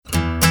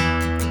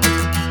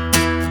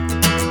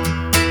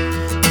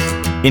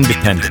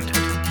Independent.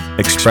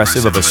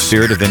 Expressive of a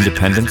spirit of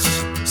independence,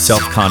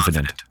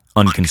 self-confident,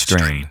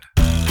 unconstrained.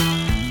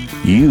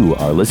 You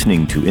are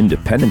listening to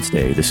Independence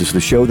Day. This is the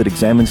show that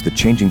examines the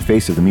changing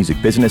face of the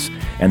music business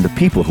and the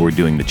people who are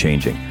doing the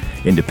changing.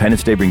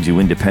 Independence Day brings you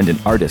independent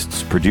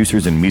artists,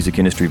 producers, and music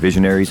industry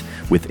visionaries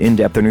with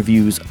in-depth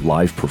interviews,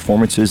 live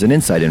performances, and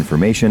inside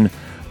information,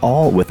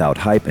 all without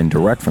hype and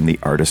direct from the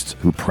artists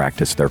who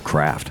practice their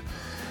craft.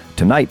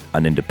 Tonight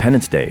on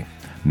Independence Day,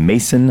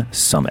 Mason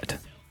Summit.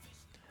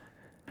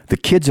 The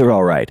kids are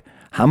all right.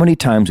 How many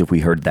times have we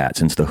heard that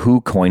since The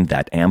Who coined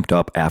that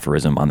amped-up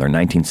aphorism on their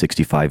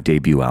 1965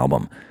 debut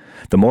album?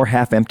 The more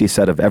half-empty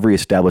set of every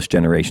established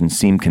generation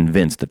seem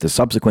convinced that the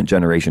subsequent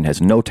generation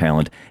has no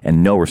talent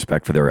and no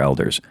respect for their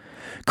elders.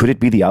 Could it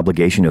be the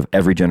obligation of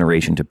every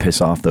generation to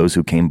piss off those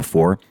who came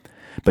before?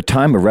 But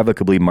time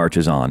irrevocably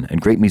marches on, and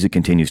great music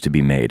continues to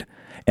be made.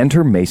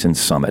 Enter Mason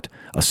Summit,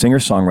 a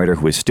singer-songwriter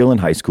who is still in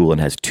high school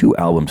and has 2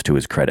 albums to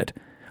his credit.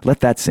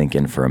 Let that sink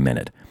in for a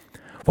minute.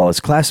 While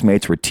his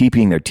classmates were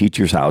teepeeing their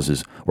teachers'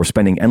 houses or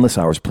spending endless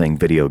hours playing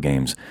video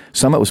games,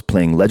 Summit was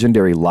playing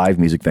legendary live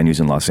music venues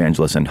in Los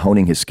Angeles and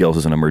honing his skills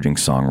as an emerging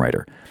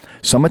songwriter.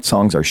 Summit's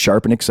songs are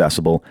sharp and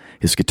accessible,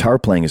 his guitar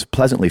playing is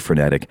pleasantly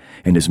frenetic,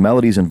 and his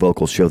melodies and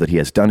vocals show that he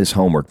has done his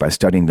homework by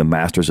studying the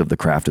masters of the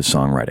craft of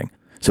songwriting.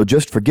 So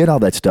just forget all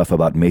that stuff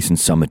about Mason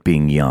Summit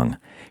being young.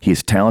 He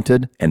is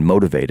talented and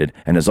motivated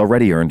and has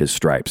already earned his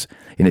stripes.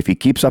 And if he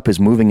keeps up his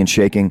moving and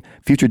shaking,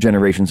 future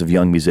generations of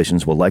young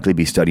musicians will likely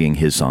be studying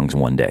his songs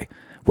one day.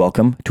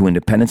 Welcome to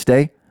Independence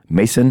Day,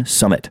 Mason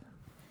Summit.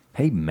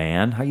 Hey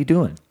man, how you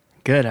doing?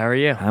 Good, how are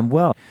you? I'm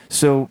well.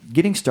 So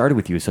getting started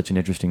with you is such an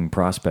interesting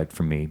prospect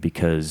for me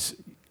because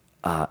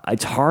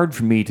it's hard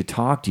for me to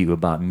talk to you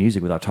about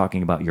music without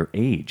talking about your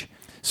age.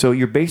 So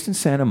you're based in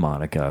Santa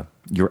Monica.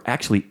 You're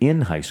actually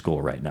in high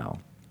school right now.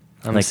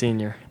 I'm a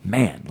senior.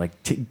 Man,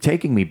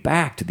 taking me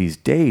back to these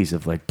days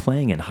of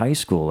playing in high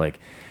school.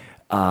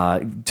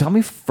 Tell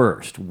me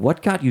first,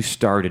 what got you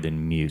started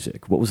in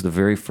music? What was the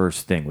very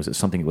first thing? Was it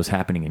something that was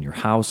happening in your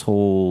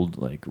household?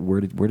 Where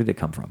did it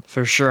come from?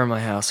 For sure, my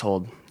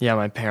household. Yeah,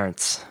 my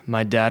parents.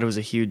 My dad was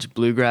a huge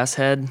bluegrass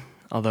head,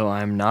 although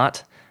I'm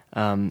not.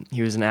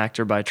 He was an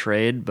actor by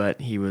trade,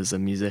 but he was a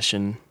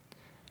musician.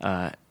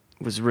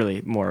 Was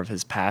really more of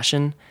his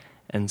passion.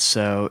 And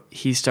so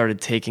he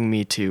started taking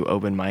me to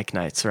open mic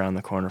nights around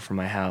the corner from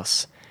my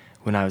house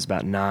when I was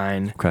about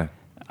 9. Okay.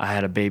 I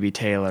had a baby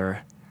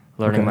Taylor,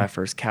 learning my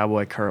first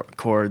cowboy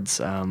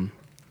chords,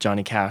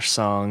 Johnny Cash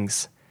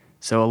songs.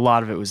 So a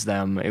lot of it was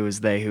them. It was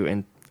they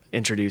who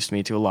introduced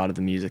me to a lot of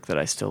the music that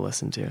I still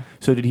listen to.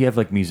 So did he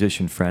have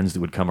musician friends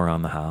that would come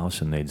around the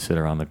house and they'd sit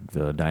around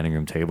the dining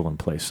room table and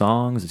play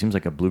songs? It seems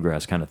like a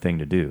bluegrass kind of thing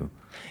to do.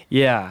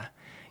 Yeah.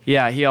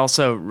 Yeah, he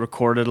also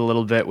recorded a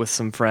little bit with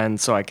some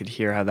friends so I could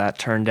hear how that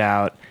turned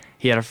out.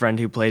 He had a friend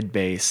who played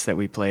bass that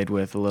we played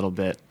with a little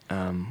bit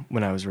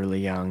when I was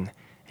really young.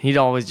 He'd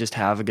always just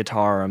have a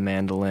guitar or a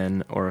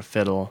mandolin or a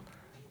fiddle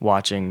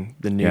watching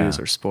the news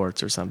or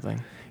sports or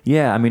something.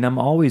 Yeah, I'm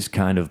always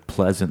kind of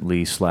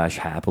pleasantly /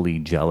 happily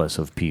jealous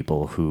of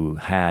people who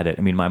had it.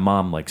 My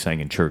mom sang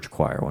in church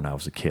choir when I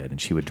was a kid,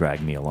 and she would drag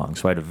me along.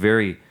 So I had a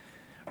very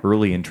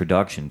early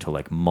introduction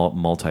to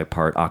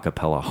multi-part a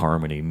cappella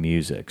harmony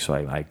music. So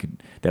I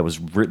could, that was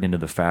written into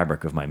the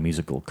fabric of my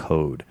musical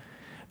code,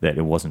 that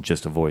it wasn't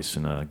just a voice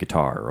and a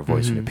guitar or a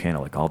voice and a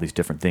piano. All these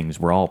different things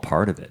were all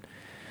part of it.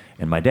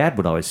 And my dad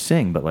would always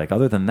sing, but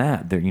other than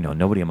that, there,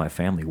 nobody in my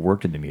family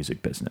worked in the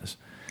music business.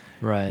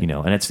 Right.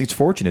 And it's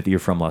fortunate that you're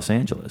from Los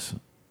Angeles.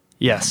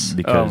 Yes.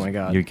 Because oh my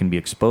God. You can be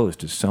exposed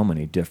to so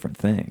many different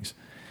things.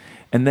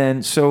 And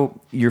then, so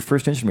your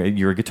first instrument,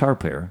 you're a guitar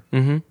player.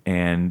 Mm-hmm.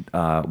 And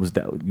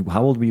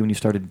how old were you when you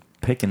started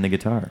picking the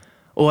guitar?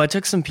 Well, I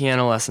took some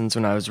piano lessons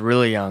when I was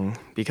really young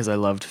because I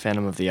loved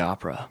Phantom of the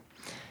Opera.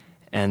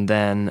 And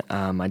then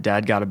my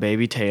dad got a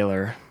baby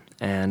Taylor,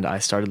 and I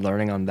started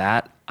learning on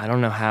that. I don't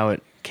know how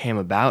it came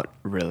about,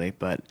 really,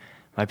 but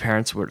my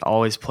parents would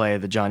always play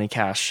the Johnny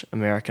Cash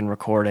American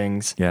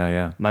recordings.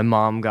 Yeah. My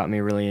mom got me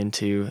really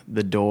into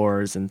the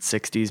Doors and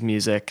 60s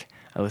music.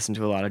 I listened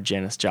to a lot of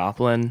Janis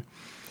Joplin.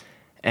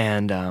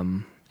 And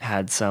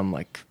had some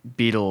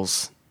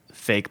Beatles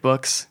fake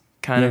books,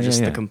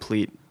 the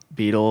complete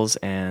Beatles,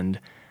 and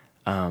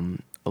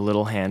a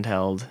little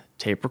handheld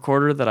tape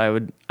recorder that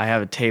I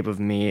have a tape of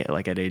me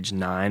at age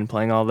 9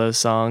 playing all those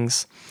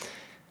songs.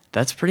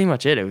 That's pretty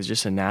much it. It was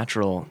just a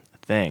natural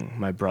thing.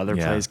 My brother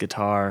plays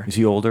guitar. Is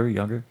he older,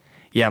 younger?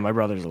 Yeah, my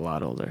brother's a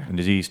lot older. And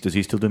does he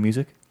still do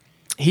music?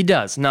 He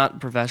does, not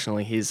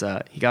professionally. He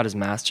got his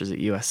master's at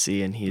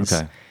USC, and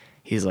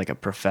he's a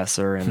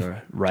professor and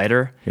a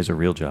writer. He has a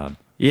real job.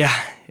 Yeah,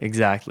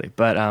 exactly.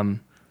 But a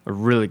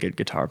really good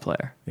guitar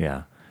player.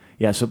 Yeah.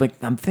 So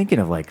I'm thinking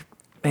of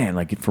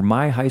for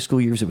my high school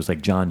years, it was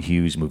John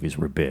Hughes movies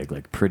were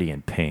big, Pretty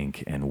in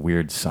Pink and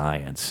Weird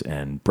Science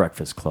and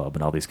Breakfast Club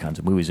and all these kinds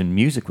of movies. And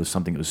music was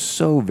something that was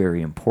so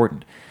very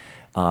important.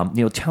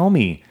 Tell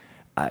me,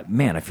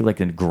 man, I feel like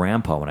a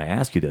grandpa when I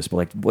ask you this, but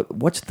like,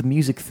 what's the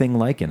music thing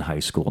like in high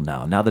school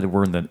now? Now that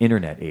we're in the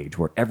internet age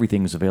where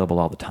everything is available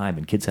all the time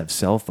and kids have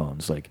cell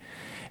phones, like,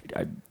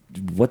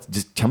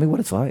 just tell me what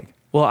it's like.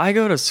 Well, I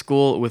go to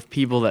school with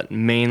people that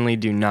mainly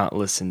do not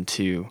listen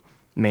to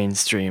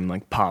mainstream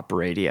like pop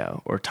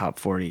radio or top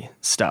 40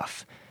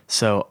 stuff.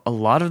 So a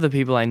lot of the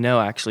people I know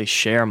actually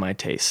share my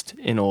taste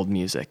in old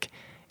music.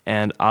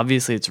 And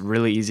obviously it's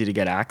really easy to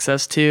get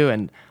access to,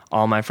 and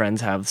all my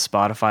friends have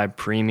Spotify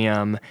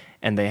Premium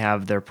and they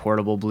have their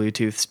portable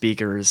Bluetooth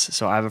speakers.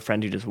 So I have a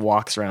friend who just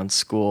walks around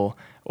school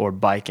or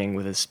biking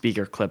with his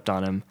speaker clipped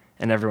on him,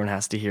 and everyone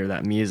has to hear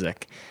that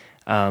music.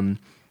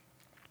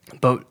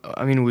 But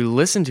I mean, we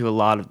listen to a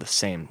lot of the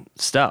same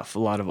stuff, a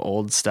lot of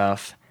old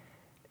stuff.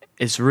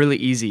 It's really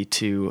easy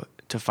to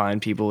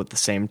find people with the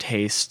same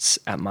tastes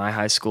at my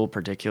high school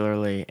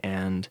particularly,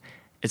 and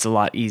it's a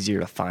lot easier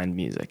to find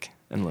music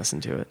and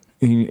listen to it.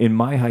 In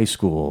my high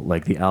school,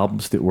 like the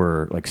albums that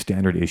were like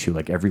standard issue,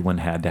 like everyone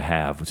had to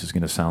have, which is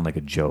going to sound like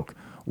a joke,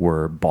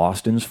 were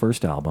Boston's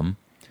first album,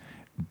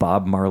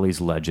 Bob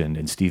Marley's Legend,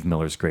 and Steve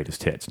Miller's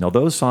Greatest Hits. Now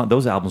those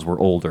albums were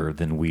older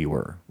than we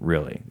were,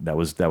 really. That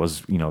was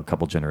a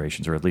couple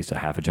generations, or at least a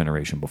half a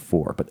generation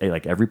before. But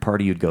like every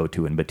party you'd go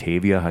to in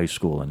Batavia High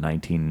School in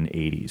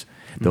 1980s,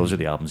 those are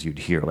the albums you'd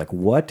hear. Like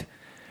what,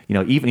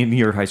 even in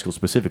your high school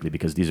specifically,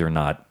 because these are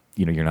not,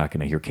 you're not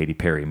going to hear Katy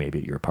Perry maybe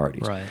at your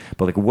parties. Right.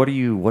 But like what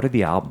are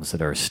the albums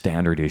that are a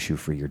standard issue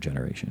for your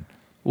generation?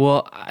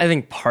 Well, I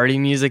think party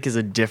music is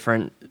a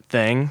different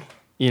thing.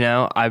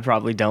 I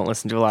probably don't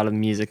listen to a lot of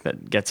music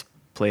that gets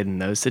played in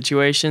those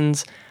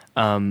situations.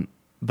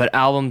 But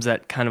albums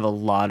that kind of a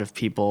lot of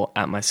people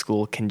at my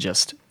school can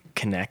just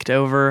connect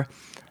over.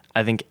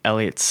 I think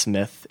Elliott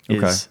Smith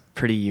is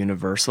pretty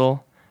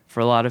universal for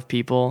a lot of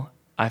people.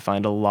 I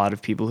find a lot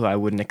of people who I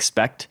wouldn't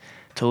expect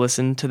to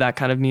listen to that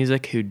kind of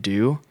music who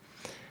do.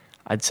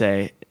 I'd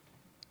say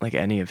like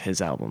any of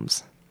his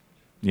albums.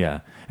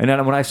 Yeah, and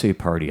then when I say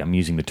party, I'm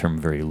using the term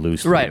very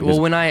loosely. Right. Well,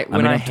 when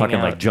I'm talking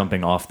like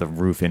jumping off the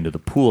roof into the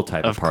pool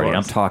type of party. Course.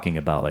 I'm talking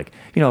about like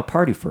a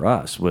party for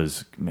us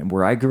was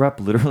where I grew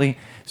up. Literally,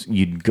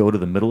 you'd go to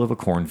the middle of a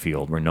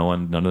cornfield where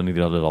none of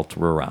the other adults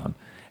were around,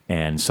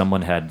 and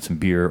someone had some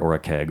beer or a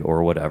keg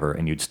or whatever,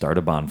 and you'd start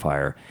a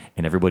bonfire,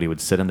 and everybody would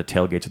sit on the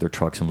tailgates of their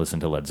trucks and listen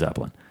to Led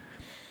Zeppelin.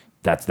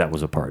 That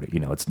was a party.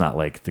 It's not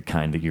like the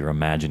kind that you're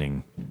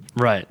imagining.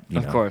 Right,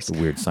 of course. The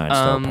weird science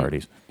style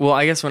parties. Well,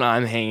 I guess when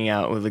I'm hanging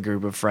out with a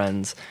group of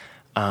friends,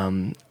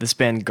 this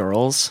band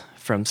Girls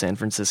from San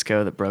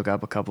Francisco that broke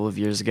up a couple of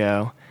years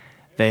ago,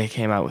 they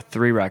came out with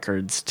 3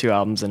 records, 2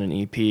 albums and an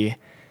EP.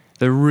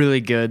 They're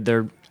really good.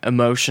 They're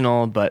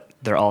emotional, but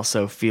they're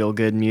also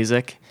feel-good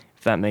music,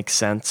 if that makes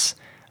sense.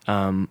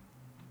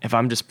 If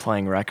I'm just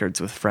playing records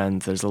with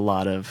friends, there's a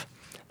lot of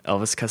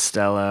Elvis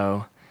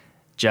Costello,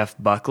 Jeff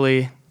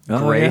Buckley.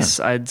 Grace,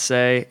 yeah. I'd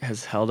say,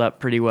 has held up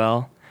pretty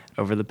well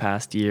over the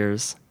past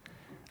years.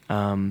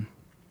 A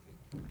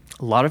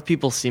lot of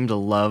people seem to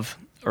love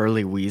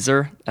early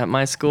Weezer at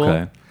my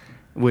school,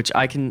 which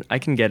I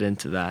can get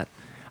into that.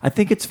 I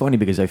think it's funny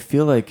because I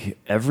feel like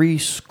every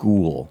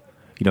school,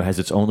 has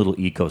its own little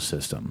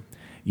ecosystem,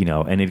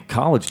 and in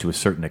college to a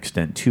certain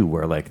extent too,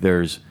 where like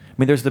there's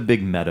the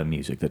big meta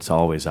music that's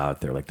always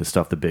out there, like the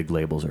stuff the big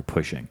labels are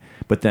pushing.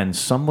 But then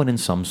someone in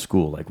some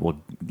school,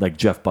 like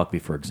Jeff Buckley,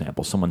 for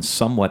example, someone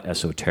somewhat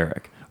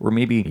esoteric, or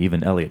maybe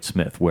even Elliott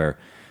Smith, where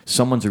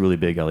someone's a really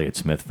big Elliott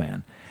Smith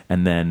fan,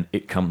 and then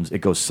it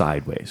goes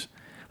sideways.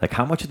 Like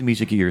how much of the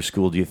music at your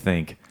school do you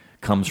think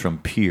comes from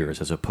peers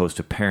as opposed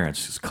to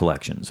parents'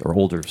 collections or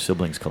older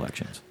siblings'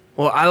 collections?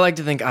 Well, I like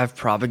to think I've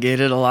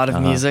propagated a lot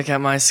of music at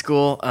my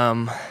school.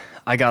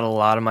 I got a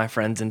lot of my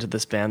friends into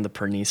this band, the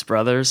Pernice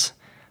Brothers.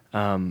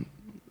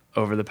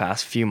 Over the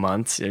past few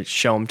months, I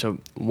show them to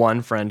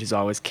one friend who's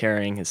always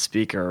carrying his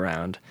speaker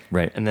around,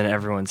 right? And then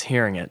everyone's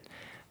hearing it.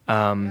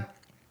 The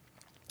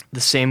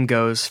same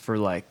goes for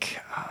like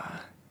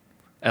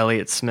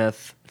Elliott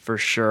Smith for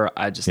sure.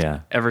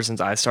 Ever since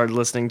I started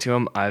listening to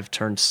him, I've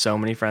turned so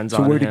many friends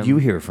on him. So where did you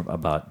hear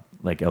about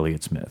like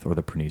Elliott Smith or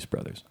the Pernice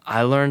Brothers?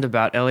 I learned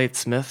about Elliott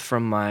Smith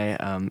from my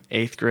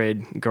 8th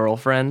grade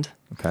girlfriend,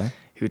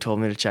 who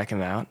told me to check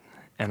him out.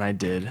 And I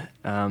did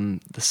the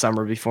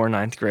summer before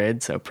 9th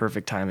grade, so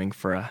perfect timing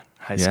for a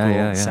high school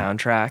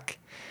soundtrack.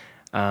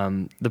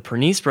 The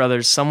Pernice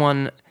Brothers,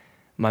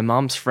 my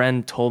mom's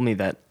friend told me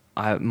that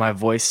my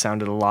voice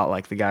sounded a lot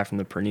like the guy from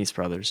the Pernice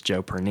Brothers,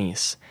 Joe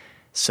Pernice.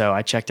 So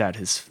I checked out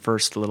his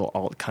first little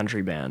alt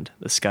country band,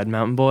 the Scud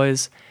Mountain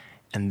Boys,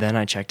 and then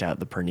I checked out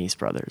the Pernice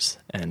Brothers,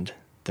 and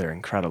they're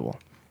incredible.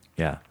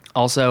 Yeah.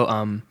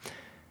 Also,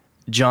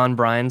 John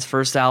Bryan's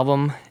first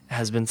album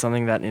has been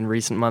something that in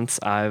recent months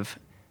I've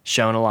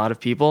shown a lot of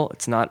people.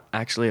 It's not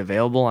actually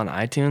available on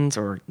iTunes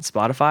or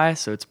Spotify,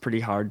 so it's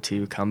pretty hard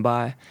to come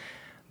by.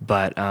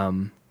 But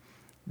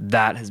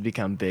that has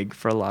become big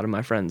for a lot of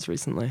my friends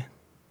recently.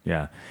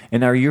 Yeah.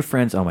 And are your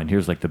friends, and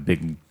here's like the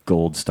big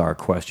gold star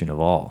question of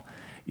all.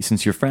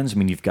 Since your friends,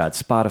 you've got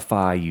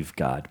Spotify, you've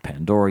got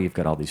Pandora, you've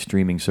got all these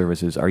streaming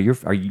services. Are you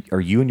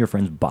and your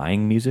friends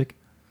buying music?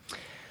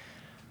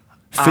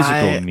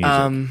 Physical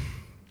music.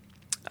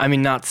 I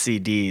mean, not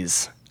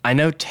CDs. I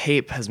know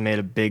tape has made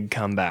a big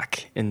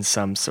comeback in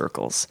some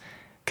circles,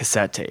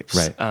 cassette tapes,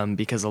 right.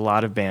 Because a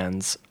lot of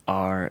bands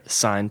are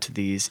signed to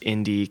these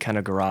indie kind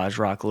of garage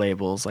rock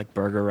labels like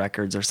Burger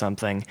Records or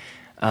something,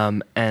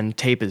 and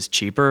tape is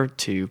cheaper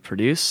to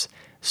produce,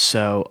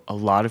 so a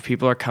lot of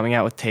people are coming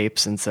out with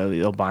tapes, and so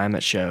they'll buy them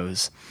at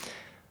shows.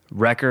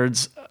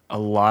 Records, a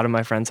lot of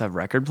my friends have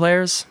record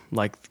players,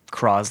 like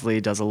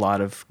Crosley does a lot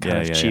of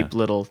kind of cheap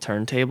little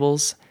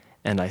turntables,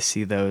 and I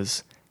see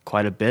those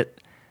quite a bit.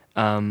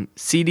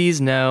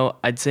 CDs, no.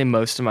 I'd say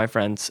most of my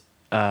friends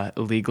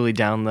illegally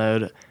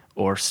download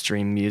or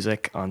stream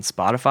music on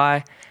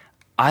Spotify.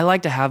 I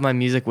like to have my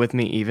music with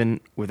me even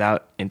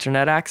without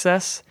internet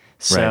access,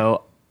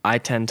 so I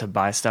tend to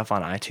buy stuff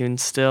on iTunes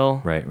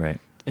still, right,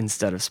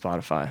 instead of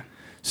Spotify.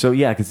 So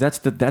yeah, because that's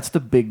the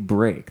big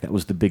break. That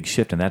was the big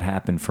shift, and that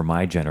happened for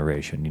my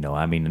generation.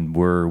 I mean,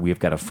 we've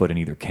got a foot in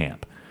either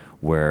camp,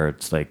 where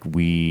it's like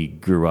we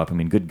grew up. I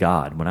mean, good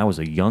God, when I was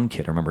a young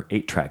kid, I remember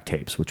 8-track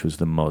tapes, which was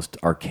the most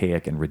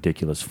archaic and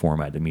ridiculous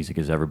format that music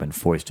has ever been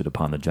foisted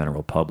upon the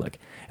general public.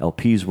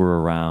 LPs were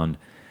around,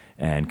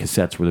 and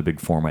cassettes were the big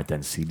format.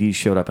 Then CDs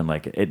showed up, and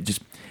like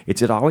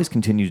it always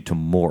continued to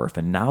morph.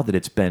 And now that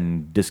it's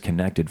been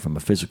disconnected from a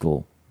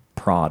physical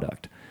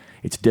product,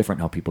 it's different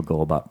how people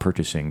go about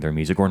purchasing their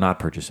music or not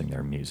purchasing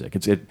their music.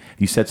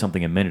 You said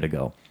something a minute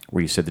ago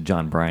where you said the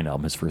John Bryan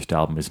album, his first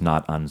album, is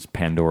not on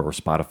Pandora or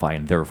Spotify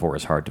and therefore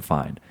is hard to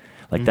find.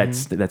 Like that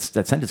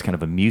sentence kind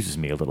of amuses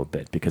me a little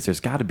bit, because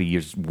there's got to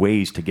be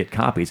ways to get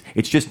copies.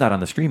 It's just not on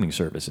the streaming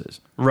services.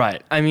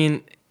 Right. I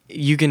mean,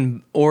 you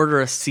can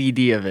order a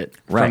CD of it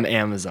from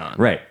Amazon.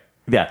 Right.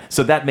 Yeah.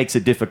 So that makes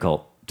it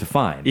difficult to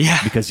find.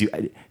 Yeah. Because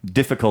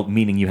difficult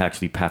meaning you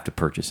actually have to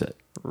purchase it.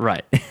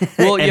 Right.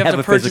 Well, you have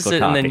to purchase it,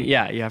 copy. and then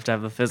you have to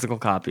have a physical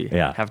copy.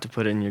 Yeah. Have to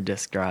put it in your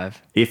disk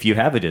drive. If you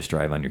have a disk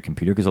drive on your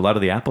computer, because a lot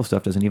of the Apple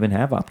stuff doesn't even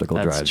have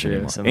optical drives true.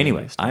 anymore. Some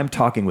Anyway, I'm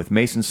talking with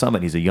Mason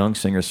Summit. He's a young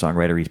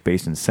singer-songwriter. He's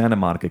based in Santa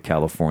Monica,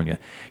 California.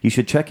 You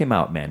should check him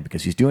out, man,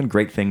 because he's doing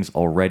great things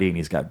already, and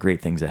he's got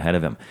great things ahead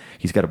of him.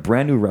 He's got a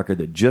brand new record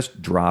that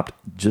just dropped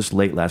just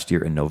late last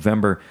year in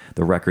November.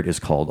 The record is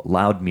called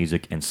Loud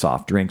Music and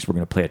Soft Drinks. We're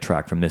going to play a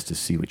track from this to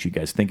see what you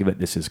guys think of it.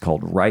 This is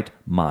called Right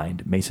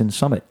Mind. Mason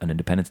Summit on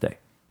Independence Day.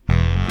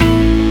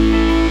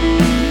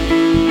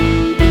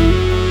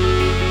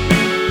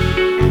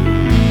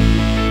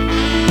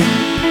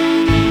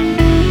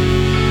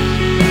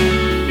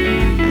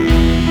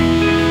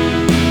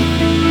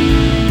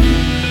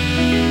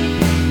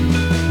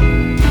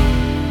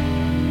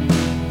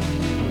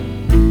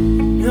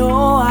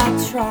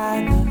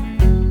 Tried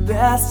the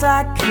best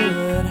I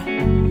could,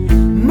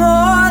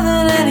 more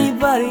than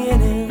anybody in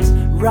his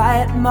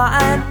right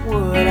mind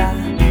would. I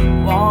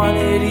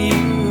wanted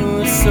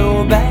you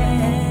so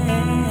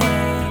bad,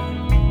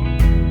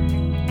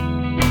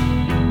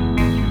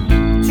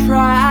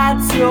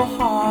 tried so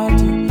hard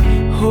to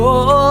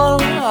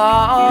hold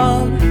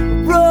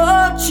on,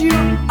 wrote you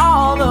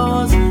all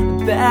those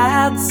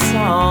bad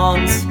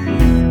songs.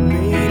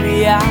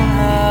 Maybe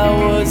I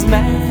was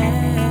mad,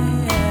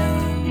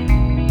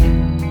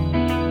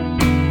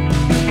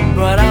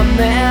 but a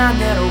man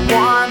that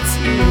wants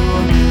you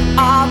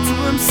all to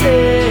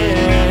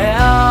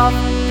himself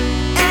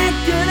ain't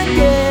gonna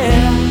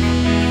get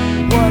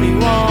what he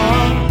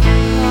wants.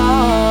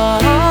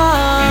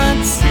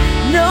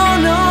 No,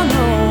 no,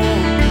 no.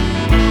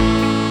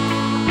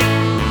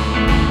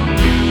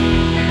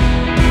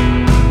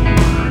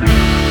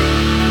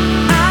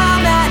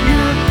 I'm at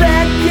your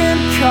beck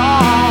and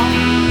call.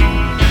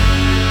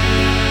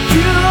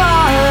 You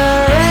are a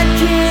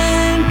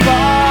wrecking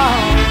ball,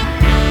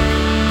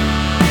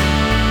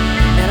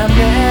 and a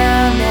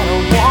man that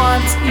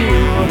wants you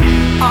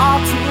all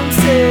to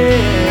himself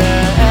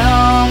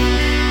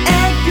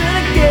ain't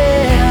gonna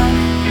get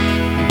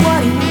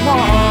what he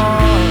wants.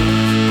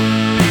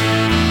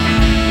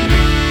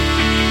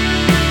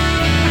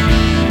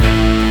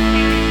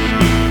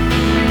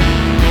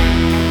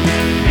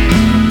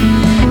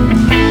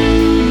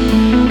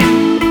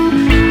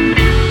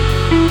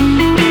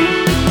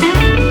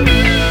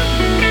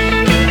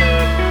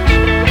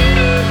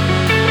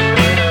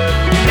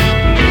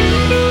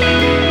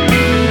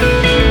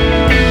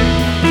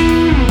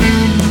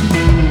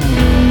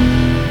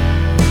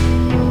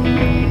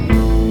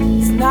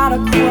 Not a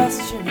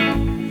question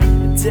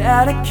of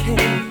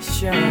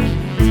dedication,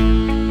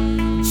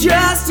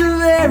 just a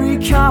very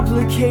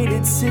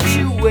complicated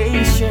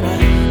situation. I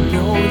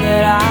know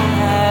that I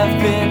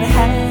have been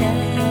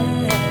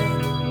had,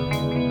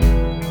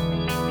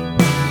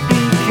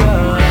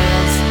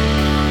 because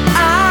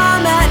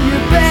I'm at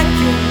your beck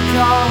and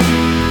call.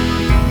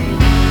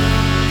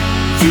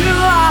 You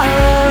are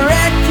a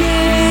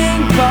wrecking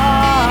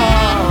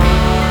ball.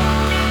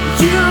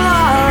 You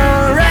are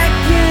a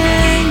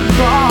wrecking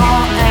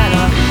ball,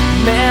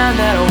 man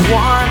that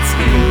wants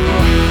you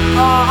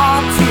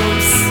all to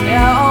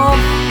himself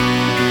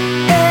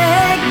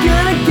ain't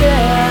gonna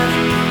get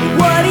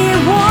what he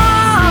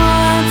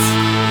wants.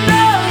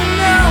 No,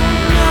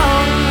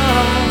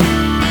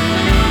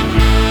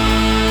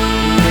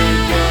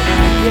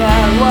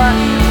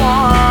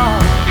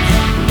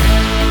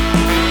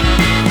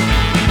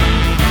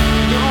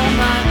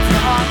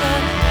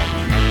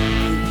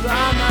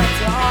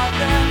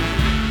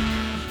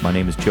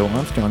 name is Joe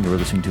Armstrong. You're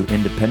listening to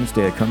Independence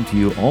Day. I come to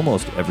you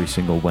almost every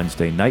single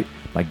Wednesday night.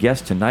 My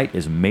guest tonight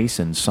is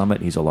Mason Summit.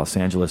 He's a Los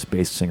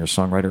Angeles-based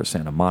singer-songwriter,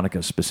 Santa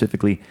Monica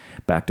specifically,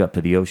 backed up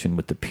to the ocean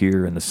with the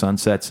pier and the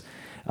sunsets.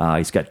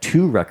 He's got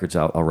 2 records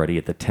out already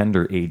at the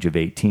tender age of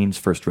 18. His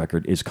first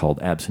record is called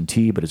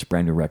Absentee, but his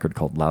brand new record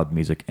called Loud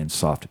Music and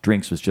Soft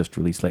Drinks was just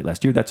released late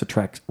last year. That's a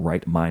track,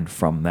 Right Mind,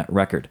 from that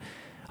record.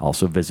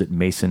 Also visit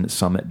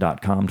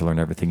masonsummit.com to learn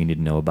everything you need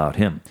to know about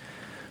him.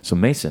 So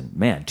Mason,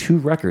 man, 2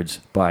 records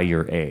by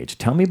your age.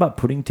 Tell me about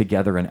putting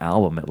together an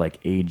album at like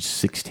age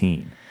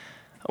 16.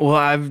 Well,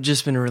 I've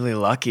just been really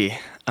lucky.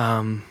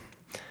 In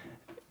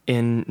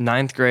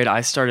 9th grade,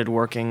 I started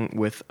working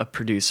with a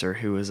producer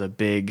who was a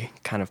big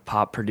kind of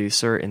pop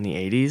producer in the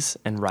 80s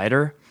and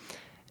writer.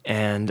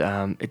 And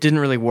it didn't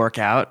really work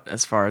out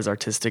as far as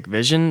artistic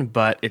vision,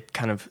 but it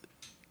kind of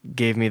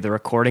gave me the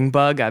recording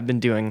bug. I've been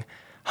doing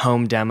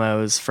home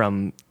demos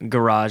from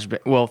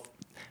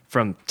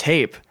from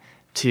tape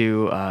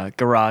to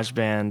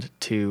GarageBand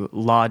to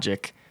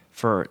Logic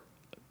for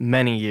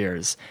many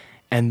years.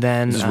 And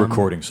then This is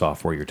recording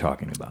software you're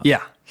talking about.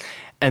 Yeah.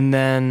 And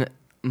then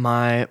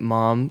my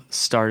mom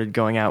started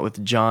going out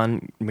with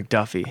John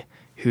McDuffie,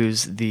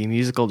 who's the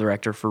musical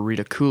director for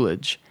Rita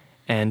Coolidge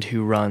and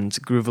who runs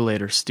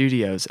Groovelator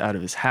Studios out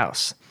of his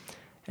house.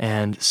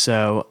 And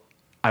so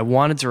I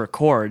wanted to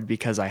record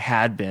because I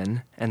had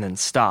been and then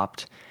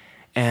stopped.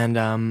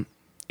 And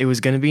it was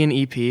going to be an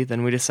EP.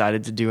 Then we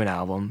decided to do an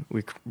album.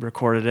 We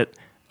recorded it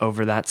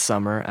over that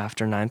summer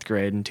after 9th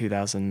grade in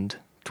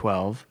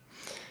 2012.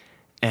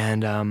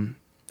 And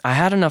I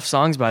had enough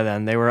songs by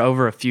then. They were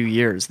over a few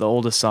years. The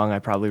oldest song I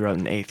probably wrote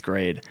in 8th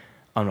grade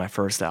on my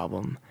first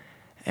album.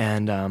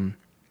 And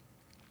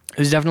it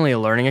was definitely a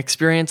learning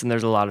experience, and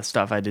there's a lot of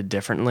stuff I did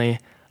differently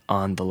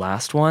on the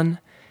last one.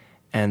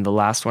 And the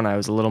last one I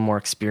was a little more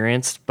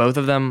experienced. Both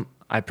of them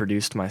I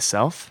produced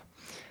myself.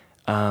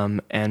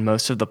 And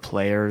most of the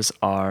players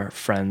are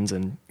friends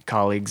and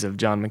colleagues of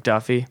John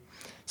McDuffie.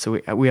 So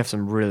we have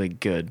some really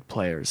good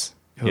players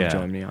who have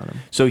joined me on them.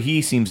 So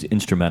he seems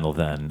instrumental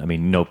then, I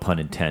mean, no pun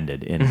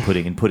intended, in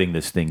putting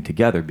this thing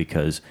together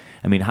because,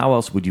 I mean, how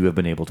else would you have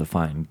been able to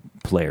find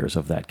players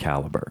of that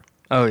caliber?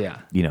 Oh, yeah.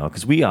 You know,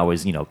 because we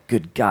always,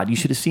 good God, you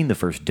should have seen the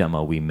first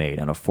demo we made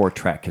on a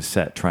 4-track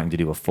cassette trying to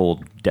do a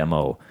full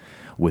demo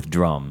with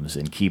drums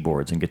and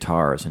keyboards and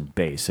guitars and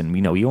bass. And,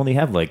 you only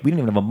have we didn't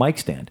even have a mic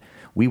stand.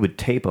 We would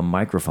tape a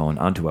microphone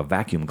onto a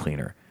vacuum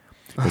cleaner.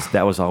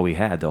 That was all we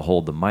had to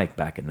hold the mic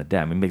back in the day.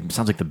 I mean, it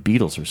sounds like the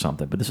Beatles or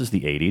something, but this is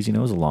the 80s. It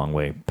was a long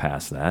way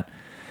past that.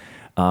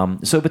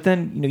 But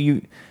then,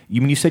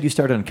 you said you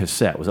started on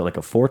cassette. Was it like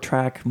a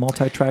 4-track,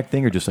 multi-track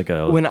thing or just like a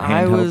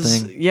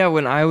handheld thing? Yeah,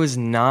 when I was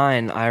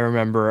 9, I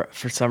remember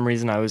for some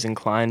reason I was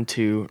inclined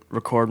to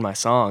record my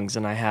songs,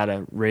 and I had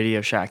a Radio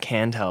Shack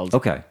handheld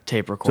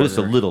tape recorder. So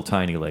just a little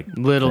tiny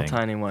thing.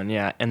 Tiny one,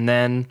 yeah. And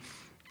then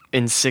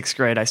in 6th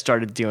grade, I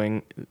started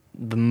doing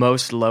the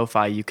most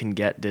lo-fi you can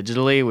get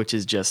digitally, which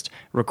is just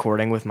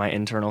recording with my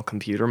internal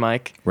computer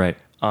mic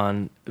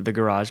on the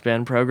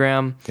GarageBand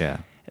program. Yeah.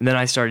 And then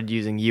I started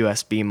using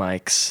USB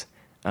mics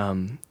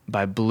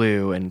by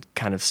Blue and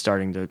kind of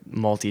starting to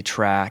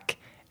multi-track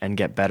and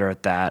get better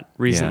at that.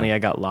 Recently, I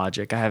got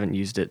Logic. I haven't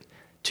used it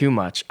too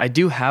much. I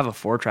do have a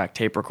 4-track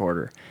tape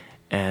recorder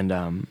and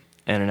an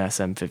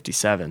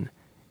SM57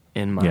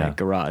 in my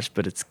garage,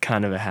 but it's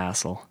kind of a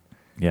hassle.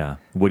 Yeah.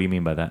 What do you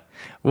mean by that?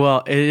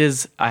 Well, it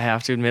is, I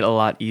have to admit, a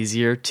lot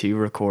easier to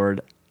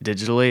record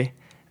digitally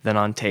than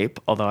on tape,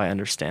 although I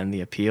understand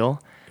the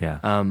appeal.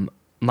 Yeah.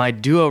 My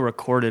duo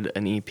recorded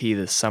an EP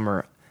this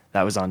summer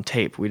that was on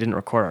tape. We didn't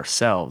record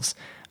ourselves,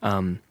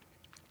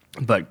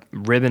 but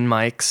ribbon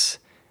mics,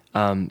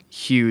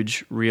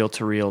 huge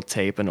reel-to-reel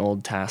tape, an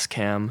old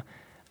Tascam,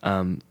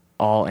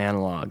 all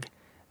analog.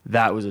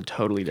 That was a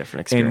totally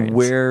different experience. And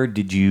where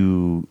did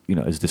you,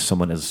 is this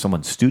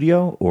someone's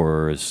studio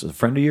or is it a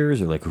friend of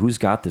yours or who's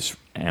got this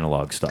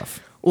analog stuff?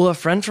 Well, a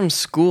friend from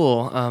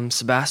school,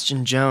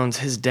 Sebastian Jones,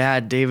 his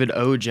dad, David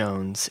O.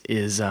 Jones,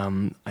 is,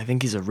 I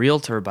think he's a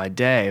realtor by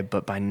day,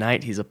 but by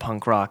night he's a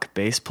punk rock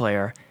bass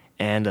player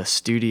and a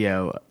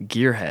studio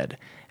gearhead.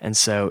 And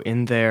so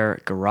in their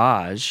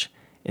garage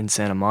in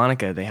Santa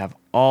Monica, they have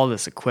all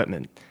this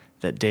equipment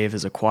that Dave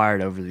has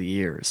acquired over the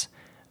years.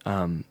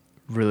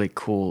 Really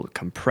cool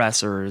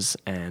compressors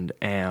and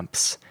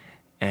amps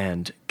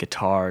and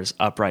guitars,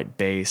 upright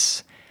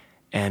bass,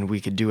 and we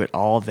could do it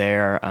all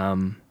there.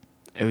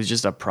 It was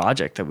just a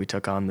project that we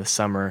took on this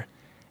summer,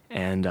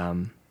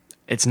 and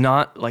it's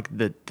not like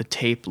the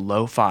tape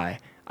lo-fi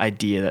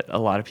idea that a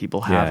lot of people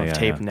have of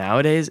tape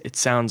nowadays. It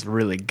sounds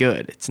really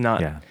good. It's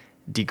not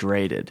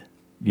degraded.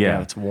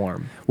 Yeah, it's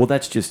warm. Well,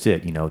 that's just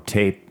it.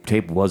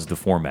 Tape was the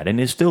format, and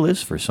it still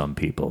is for some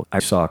people. I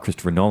saw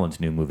Christopher Nolan's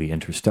new movie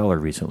Interstellar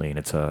recently, and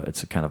it's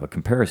a kind of a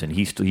comparison.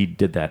 He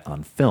did that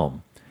on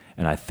film,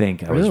 and I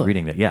think I was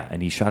reading that. Yeah,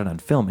 and he shot it on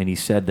film, and he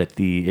said that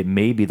it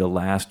may be the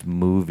last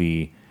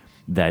movie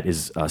that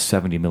is a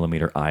 70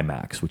 millimeter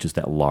IMAX, which is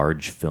that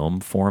large film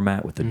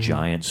format with a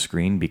giant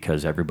screen,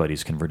 because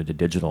everybody's converted to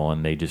digital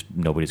and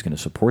nobody's going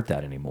to support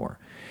that anymore.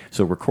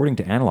 So recording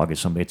to analog is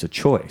something, it's a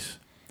choice.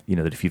 You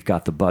know, that if you've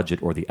got the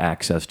budget or the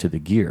access to the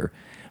gear,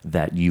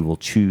 that you will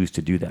choose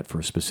to do that for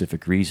a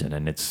specific reason.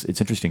 And it's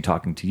interesting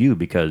talking to you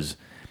because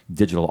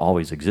digital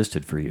always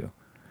existed for you.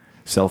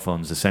 Cell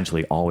phones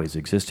essentially always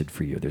existed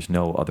for you. There's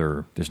no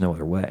other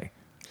way.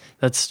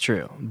 That's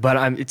true,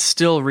 but it's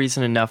still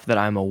recent enough that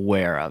I'm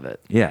aware of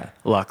it. Yeah.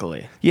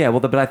 Luckily. Yeah, well,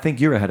 but I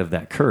think you're ahead of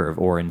that curve,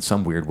 or in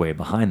some weird way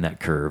behind that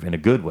curve in a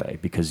good way,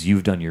 because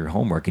you've done your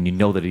homework and you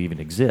know that it even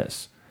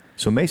exists.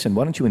 So Mason,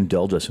 why don't you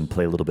indulge us and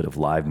play a little bit of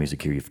live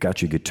music here? You've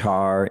got your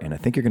guitar, and I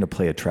think you're going to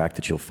play a track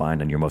that you'll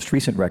find on your most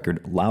recent record,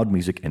 Loud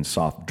Music and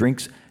Soft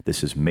Drinks.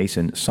 This is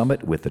Mason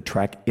Summit with the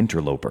track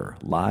Interloper,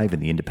 live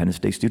in the Independence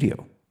Day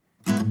studio.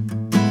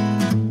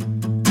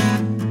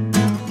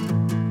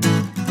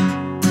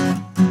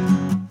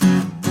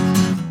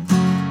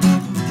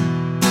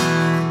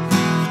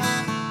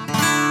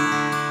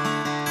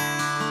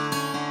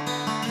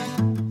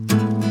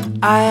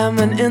 I am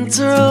an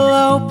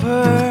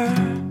interloper.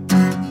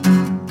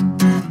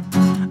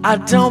 I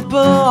don't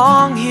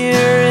belong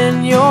here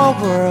in your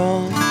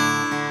world.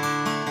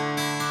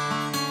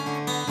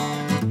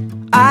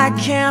 I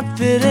can't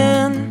fit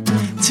in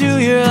to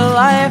your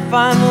life.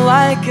 I'm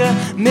like a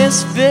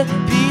misfit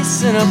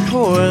piece in a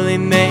poorly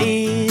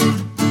made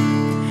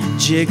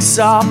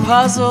jigsaw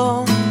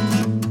puzzle.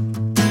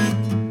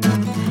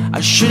 I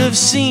should have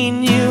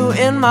seen you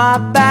in my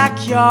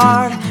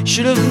backyard,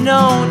 should have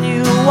known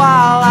you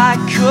while I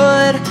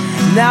could.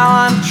 Now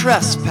I'm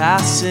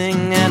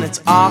trespassing and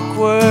it's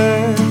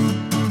awkward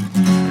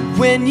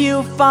when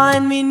you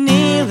find me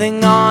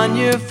kneeling on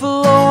your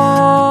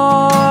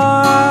floor.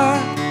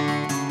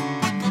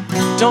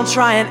 Don't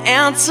try and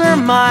answer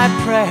my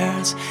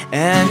prayers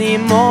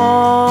anymore.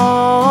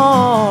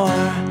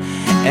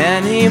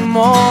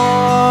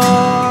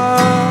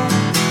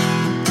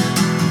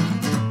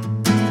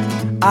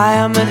 I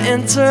am an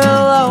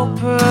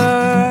interloper.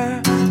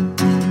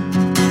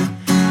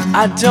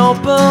 I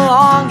don't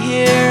belong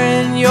here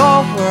in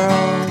your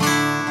world.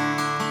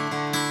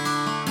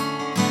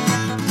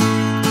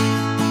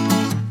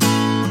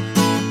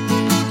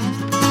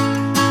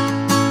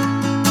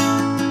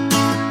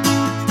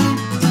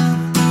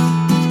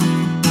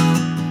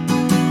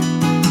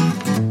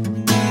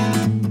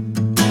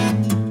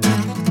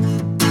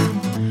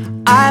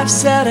 I've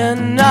said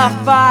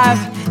enough,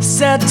 I've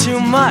said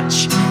too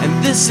much,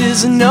 and this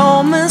is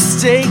no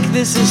mistake,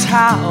 this is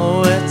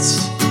how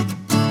it's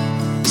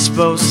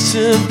supposed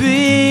to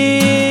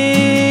be.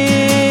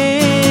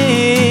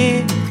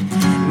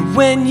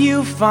 When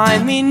you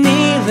find me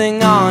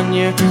kneeling on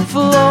your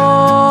floor,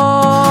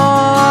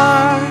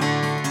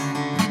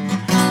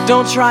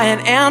 don't try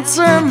and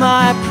answer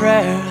my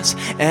prayers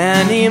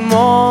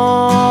anymore.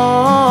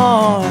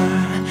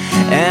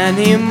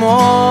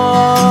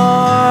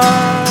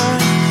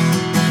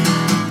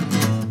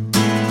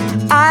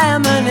 I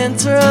am an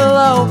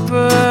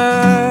interloper.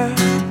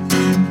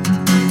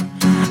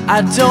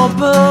 I don't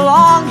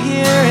belong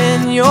here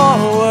in your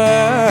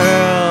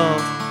world.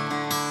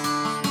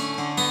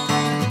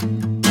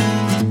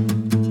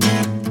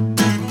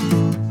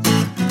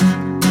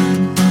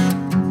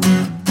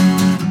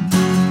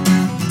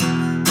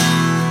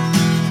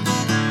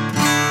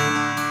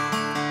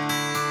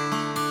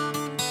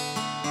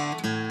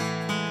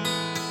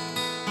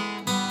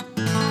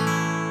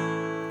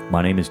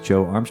 My name is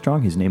Joe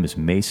Armstrong. His name is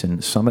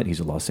Mason Summit. He's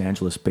a Los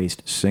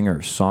Angeles-based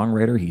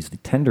singer-songwriter. He's the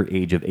tender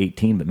age of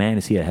 18, but man,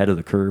 is he ahead of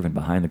the curve and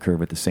behind the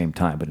curve at the same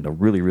time, but in a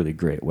really, really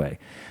great way.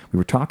 We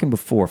were talking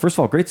before. First of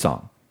all, great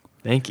song.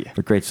 Thank you.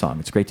 A great song.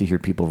 It's great to hear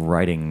people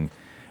writing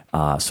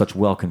such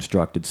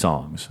well-constructed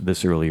songs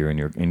this early in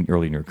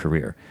your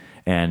career.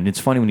 And it's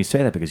funny when you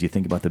say that because you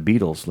think about the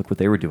Beatles. Look what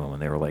they were doing when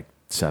they were like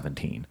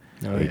 17,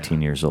 18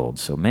 years old.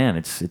 So, man,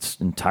 it's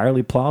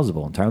entirely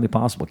plausible, entirely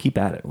possible. Keep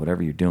at it,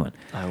 whatever you're doing.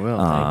 I will,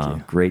 thank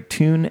you. Great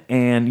tune.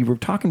 And you were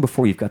talking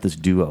before, you've got this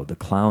duo, The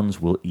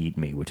Clowns Will Eat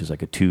Me, which is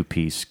like a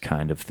two-piece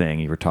kind of thing.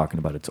 You were talking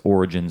about its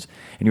origins,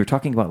 and you were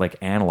talking about like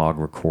analog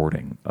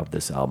recording of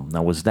this album.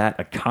 Now, was that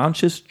a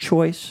conscious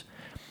choice?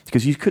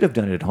 Because you could have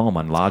done it at home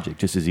on Logic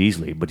just as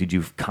easily, but did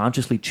you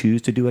consciously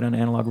choose to do it on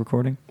analog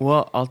recording?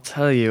 Well, I'll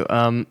tell you,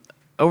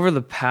 over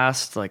the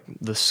past, like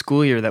the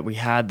school year that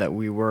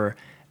we were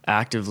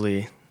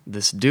actively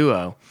this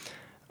duo,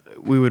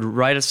 we would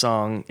write a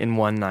song in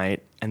one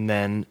night and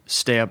then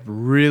stay up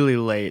really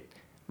late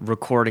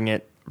recording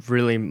it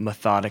really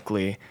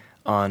methodically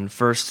on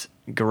first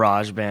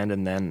GarageBand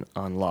and then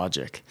on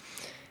Logic.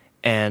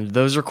 And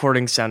those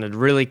recordings sounded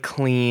really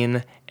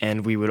clean,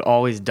 and we would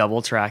always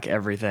double track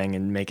everything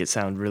and make it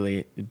sound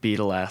really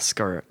Beatle-esque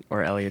or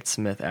Elliott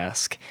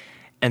Smith-esque.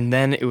 And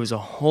then it was a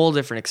whole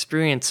different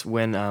experience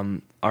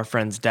when our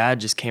friend's dad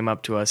just came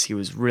up to us. He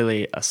was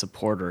really a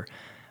supporter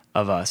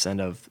of us and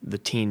of the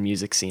teen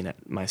music scene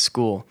at my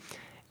school.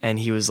 And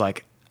he was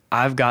like,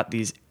 I've got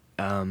these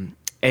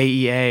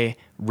AEA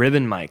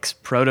ribbon mics,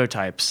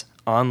 prototypes,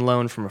 on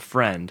loan from a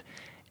friend,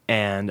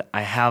 and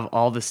I have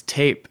all this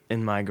tape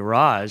in my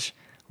garage.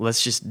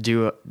 Let's just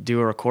do a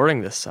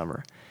recording this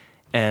summer.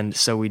 And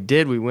so we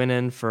did. We went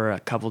in for a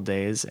couple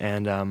days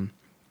and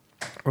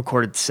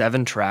recorded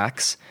 7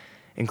 tracks,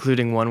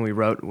 including one we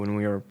wrote when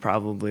we were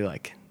probably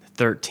like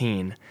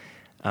 13,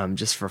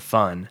 just for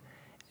fun.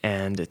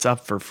 And it's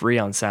up for free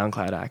on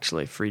SoundCloud,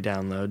 actually. Free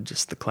download,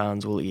 just The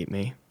Clowns Will Eat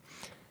Me.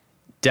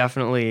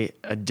 Definitely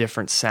a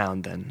different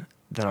sound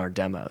than our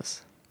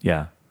demos.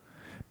 Yeah,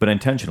 but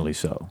intentionally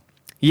so.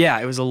 Yeah,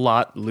 it was a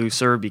lot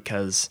looser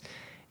because,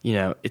 you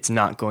know, it's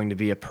not going to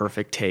be a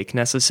perfect take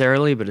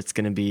necessarily, but it's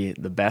going to be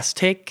the best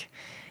take.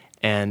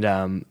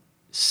 And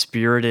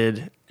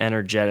spirited,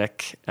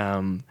 energetic,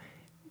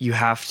 you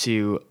have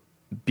to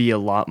be a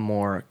lot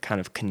more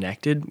kind of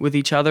connected with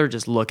each other,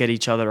 just look at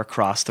each other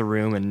across the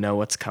room and know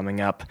what's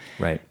coming up.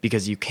 Right.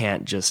 Because you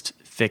can't just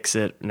fix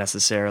it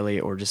necessarily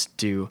or just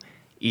do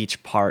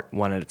each part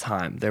one at a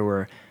time. There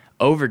were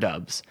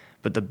overdubs,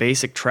 but the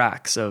basic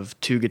tracks of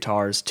 2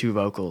 guitars, 2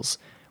 vocals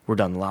were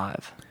done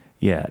live.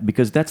 Yeah,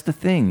 because that's the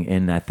thing,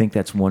 and I think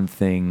that's one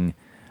thing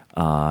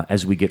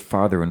as we get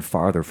farther and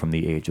farther from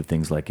the age of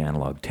things like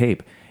analog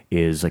tape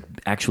is like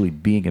actually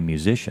being a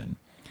musician,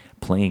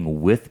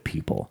 playing with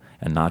people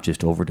and not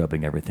just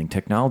overdubbing everything.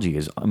 Technology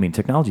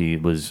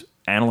was,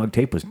 analog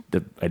tape was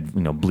the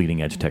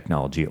bleeding edge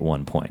technology at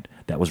one point.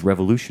 That was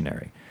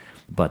revolutionary.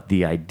 But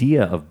the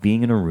idea of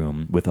being in a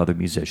room with other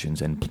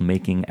musicians and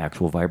making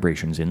actual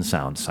vibrations in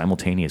sound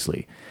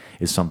simultaneously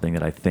is something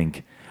that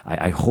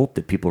I hope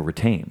that people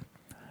retain.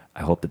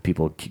 I hope that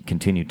people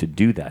continue to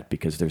do that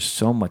because there's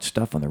so much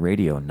stuff on the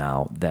radio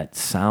now that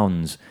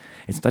sounds,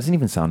 it doesn't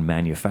even sound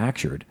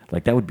manufactured.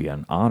 Like that would be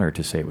an honor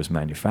to say it was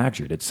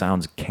manufactured. It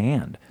sounds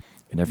canned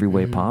in every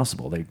way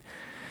possible.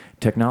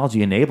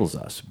 Technology enables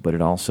us, but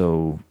it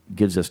also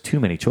gives us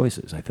too many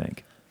choices, I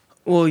think.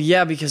 Well,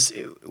 yeah, because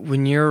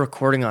when you're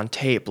recording on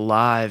tape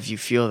live, you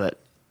feel that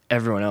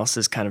everyone else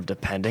is kind of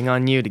depending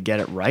on you to get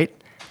it right.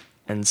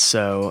 And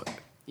so,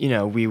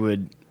 we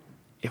would,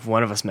 if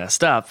one of us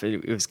messed up,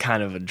 it was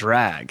kind of a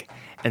drag.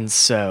 And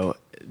so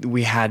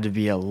we had to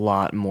be a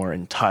lot more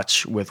in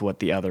touch with what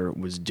the other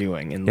was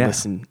doing and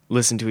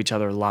listen to each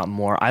other a lot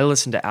more. I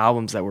listened to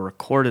albums that were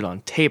recorded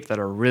on tape that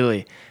are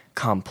really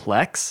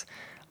complex,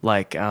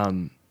 like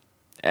anything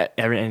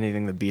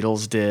the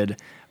Beatles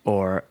did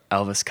or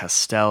Elvis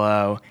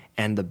Costello,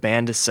 and the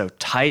band is so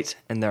tight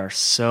and there are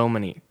so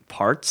many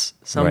parts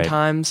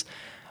sometimes. Right.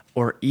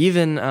 Or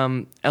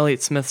even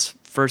Elliott Smith's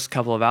first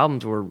couple of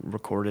albums were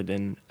recorded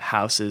in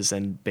houses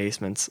and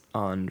basements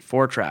on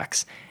 4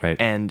 tracks. Right.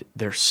 And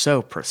they're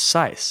so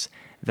precise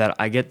that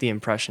I get the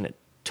impression it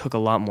took a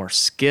lot more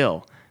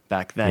skill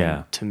back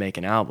then to make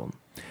an album.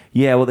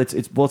 Yeah, well,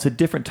 it's a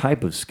different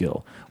type of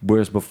skill.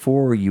 Whereas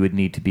before you would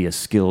need to be a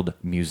skilled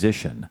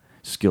musician,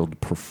 skilled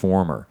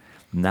performer.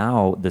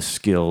 Now the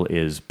skill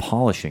is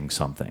polishing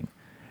something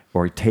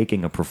or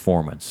taking a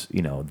performance,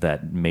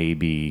 that may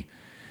be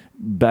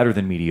better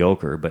than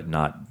mediocre, but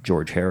not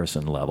George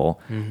Harrison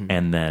level,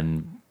 and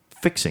then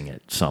fixing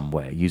it some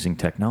way using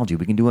technology.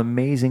 We can do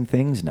amazing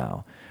things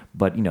now,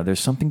 but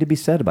there's something to be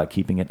said about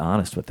keeping it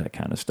honest with that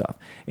kind of stuff.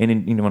 And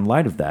in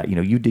light of that,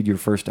 you did your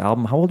first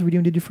album. How old were you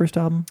when you did your first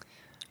album?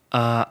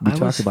 We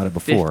talked about it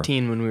before.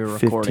 15 when we were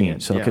recording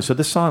it. So, okay, so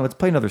this song, let's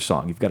play another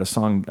song. You've got a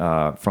song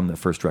from the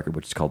first record,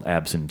 which is called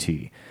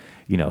Absentee.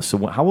 So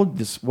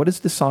what is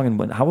this song,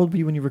 and how old were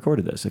you when you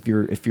recorded this?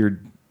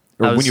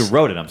 When you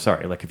wrote it, I'm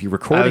sorry. Like if you're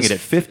recording it at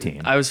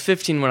 15. I was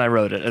 15 when I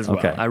wrote it as well.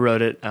 Okay. I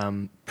wrote it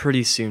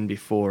pretty soon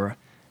before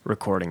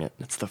recording it.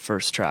 It's the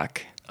first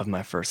track of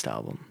my first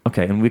album.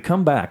 Okay, and we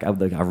come back. I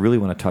really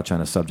want to touch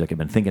on a subject I've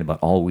been thinking about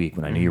all week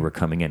when I knew you were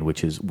coming in,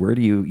 which is where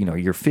do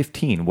you're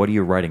 15. What are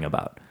you writing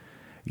about?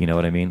 You know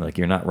what I mean? Like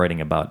you're not writing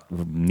about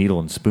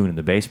needle and spoon in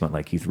the basement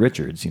like Keith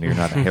Richards. You're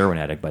not a heroin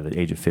addict by the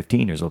age of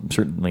 15. There's a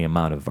certainly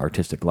amount of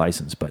artistic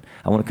license, but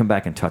I want to come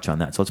back and touch on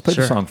that. So let's play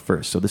the song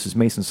first. So this is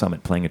Mason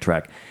Summit playing a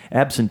track,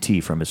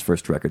 Absentee, from his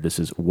first record. This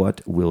is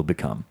What Will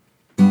Become.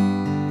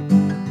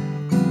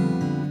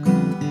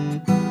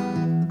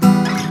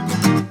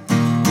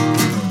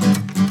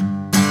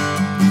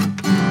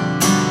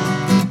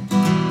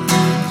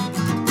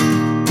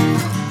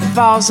 If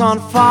I was on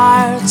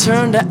fire,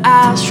 turned to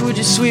ash, would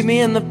you sweep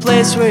me in the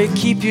place where you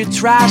keep your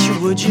trash, or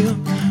would you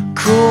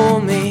cool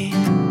me?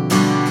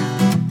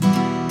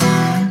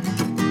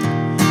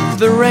 If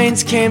the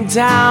rains came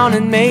down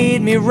and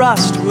made me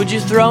rust, would you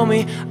throw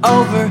me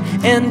over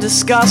in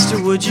disgust,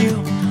 or would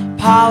you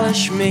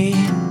polish me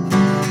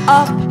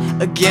up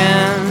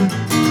again?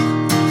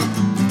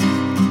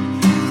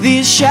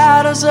 These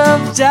shadows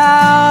of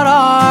doubt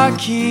are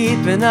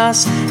keeping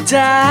us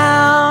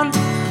down,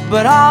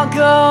 but I'll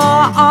go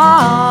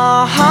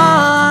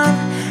on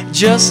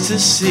just to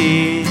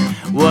see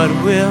what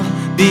will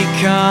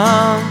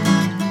become.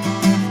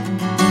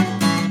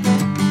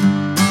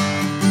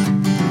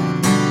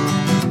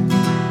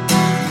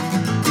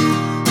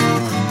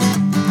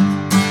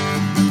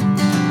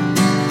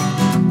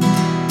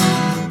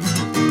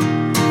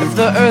 If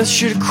the earth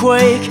should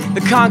quake,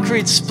 the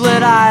concrete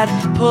split, I'd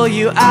pull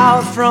you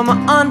out from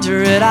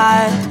under it.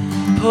 I'd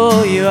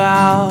pull you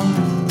out.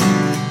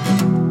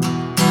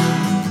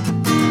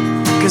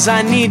 'Cause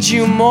I need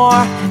you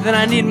more than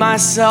I need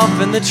myself,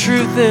 and the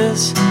truth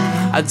is,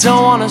 I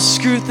don't wanna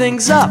screw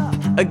things up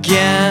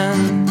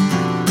again.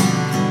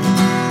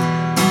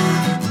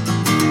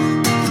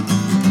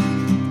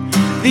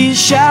 These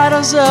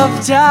shadows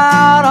of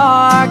doubt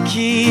are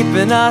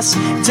keeping us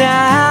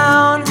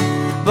down,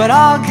 but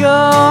I'll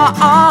go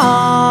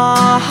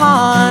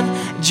on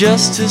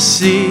just to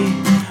see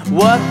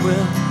what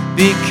will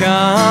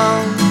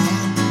become.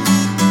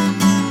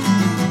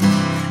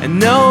 And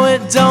no,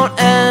 it don't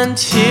end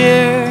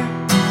here.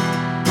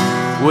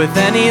 With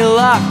any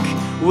luck,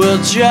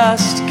 we'll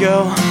just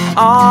go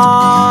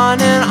on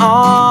and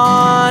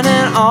on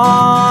and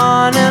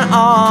on and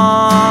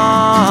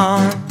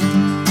on.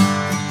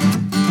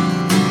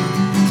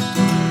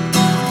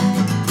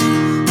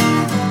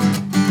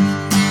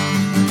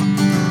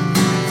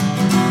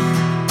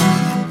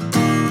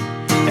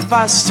 If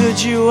I stood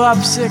you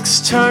up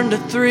 6, turned to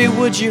 3,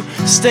 would you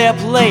stay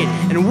up late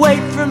and wait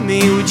for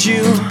me? Would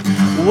you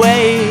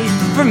wait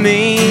for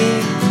me?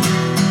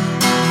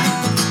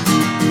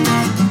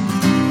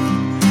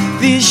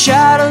 These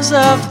shadows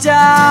of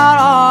doubt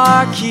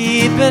are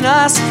keeping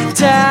us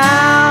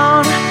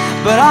down,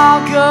 but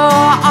I'll go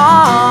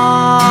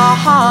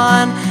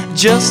on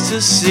just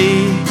to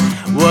see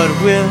what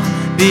will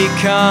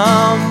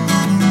become.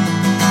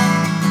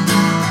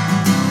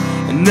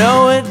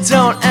 No, it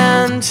don't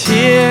end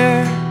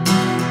here.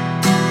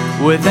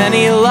 With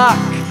any luck,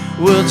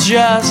 we'll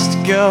just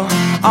go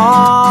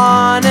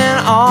on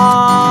and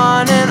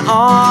on and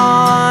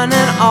on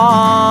and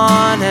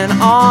on and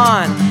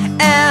on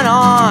and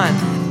on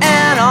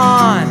and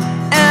on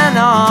and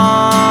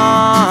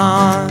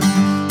on.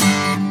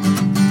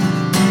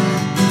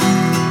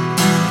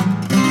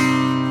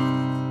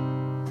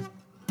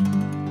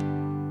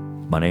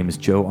 My name is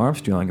Joe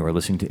Armstrong. You are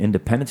listening to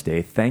Independence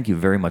Day. Thank you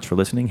very much for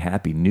listening.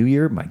 Happy New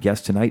Year. My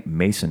guest tonight,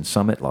 Mason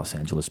Summit, Los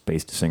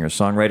Angeles-based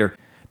singer-songwriter.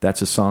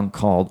 That's a song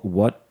called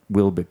What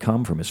Will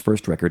Become from his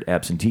first record,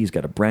 Absentee. He's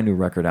got a brand new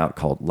record out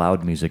called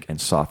Loud Music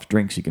and Soft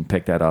Drinks. You can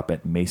pick that up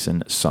at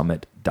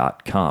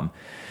masonsummit.com.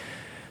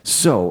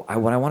 So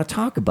what I want to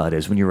talk about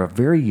is when you're a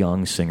very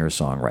young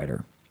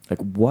singer-songwriter,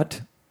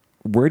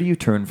 where do you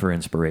turn for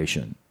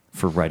inspiration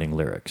for writing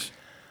lyrics?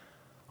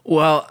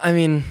 Well, I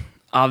mean,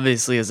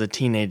 obviously, as a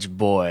teenage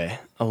boy,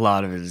 a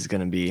lot of it is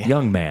going to be...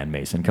 Young man,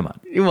 Mason, come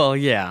on. Well,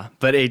 yeah,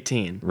 but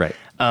 18. Right.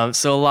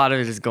 So a lot of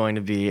it is going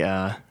to be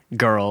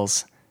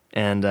girls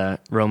and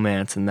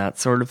romance and that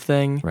sort of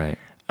thing. Right.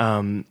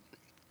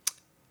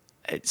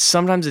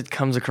 Sometimes it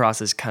comes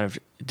across as kind of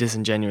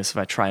disingenuous if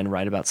I try and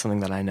write about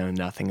something that I know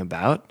nothing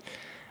about.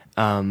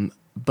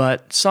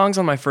 But songs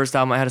on my first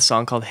album, I had a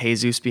song called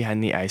Jesus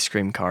Behind the Ice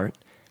Cream Cart,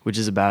 which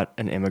is about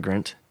an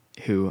immigrant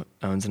who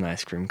owns an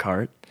ice cream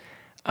cart.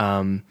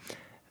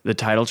 The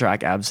title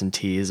track,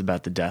 Absentee, is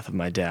about the death of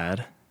my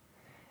dad.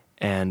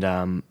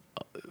 And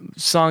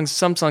some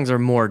songs are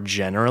more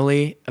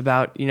generally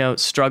about,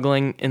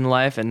 struggling in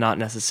life and not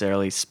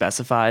necessarily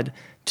specified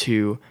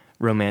to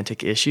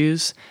romantic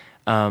issues.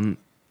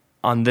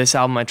 On this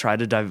album, I tried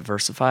to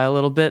diversify a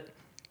little bit.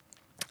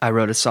 I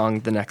wrote a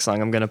song, the next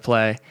song I'm going to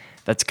play,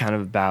 that's kind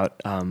of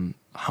about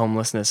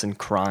homelessness and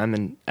crime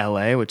in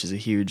LA, which is a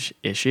huge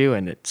issue,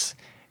 and it's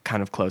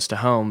kind of close to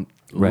home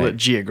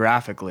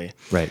geographically.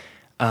 Right.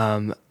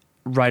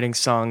 Writing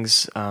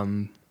songs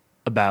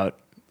about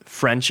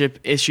friendship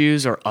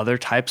issues or other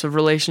types of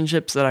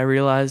relationships that I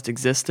realized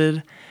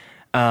existed.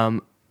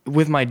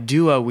 With my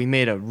duo, we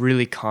made a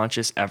really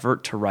conscious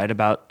effort to write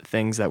about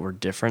things that were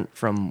different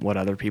from what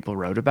other people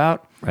wrote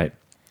about. Right.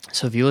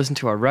 So if you listen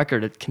to our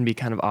record, it can be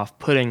kind of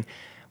off-putting.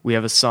 We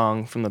have a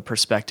song from the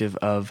perspective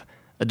of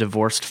a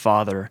divorced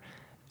father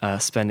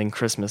spending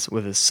Christmas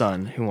with his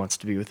son who wants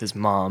to be with his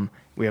mom.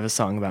 We have a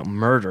song about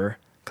murder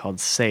called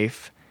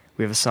Safe.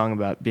 We have a song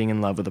about being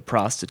in love with a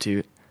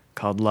prostitute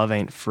called Love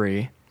Ain't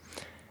Free.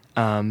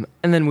 And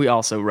then we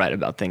also write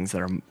about things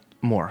that are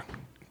more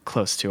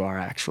close to our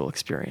actual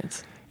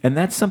experience. And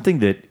that's something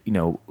that,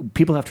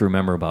 people have to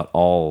remember about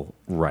all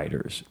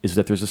writers, is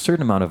that there's a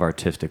certain amount of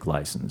artistic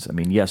license. I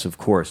mean, yes, of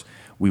course,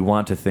 we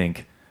want to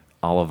think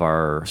all of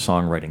our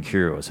songwriting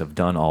heroes have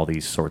done all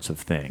these sorts of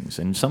things.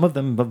 And some of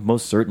them have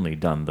most certainly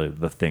done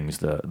the things,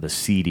 the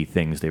seedy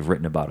things they've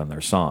written about in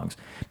their songs.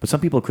 But some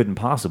people couldn't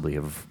possibly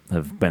have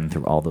been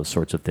through all those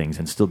sorts of things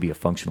and still be a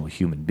functional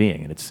human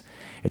being. And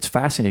it's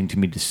fascinating to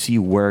me to see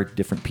where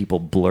different people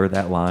blur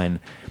that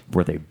line,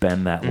 where they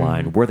bend that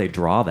line, where they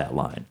draw that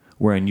line.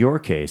 Where in your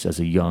case, as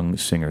a young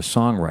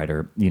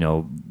singer-songwriter,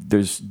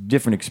 there's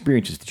different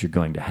experiences that you're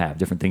going to have,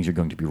 different things you're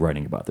going to be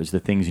writing about. There's the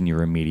things in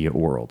your immediate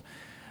world.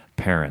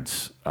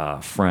 Parents,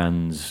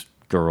 friends,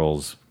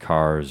 girls,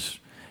 cars,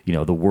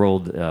 the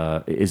world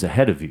is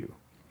ahead of you,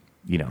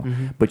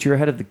 but you're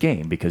ahead of the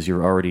game because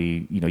you're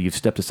already, you've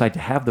stepped aside to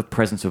have the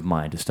presence of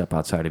mind to step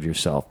outside of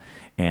yourself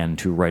and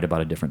to write about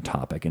a different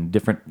topic. And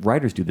different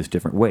writers do this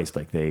different ways.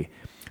 Like they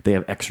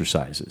have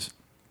exercises.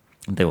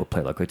 They will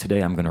play like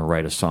today I'm going to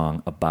write a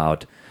song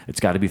about, it's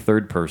got to be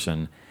third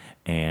person,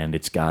 and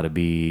it's got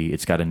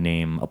to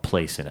name a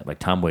place in it. Like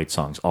Tom Waits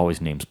songs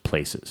always names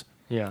places.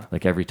 Yeah.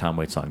 Like every Tom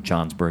Waits song,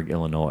 Johnsburg,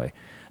 Illinois,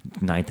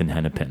 9th and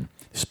Hennepin,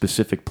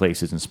 specific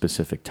places and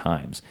specific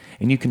times.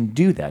 And you can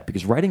do that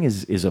because writing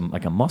is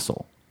like a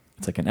muscle.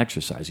 It's like an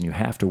exercise, and you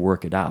have to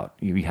work it out.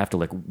 You have to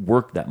like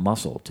work that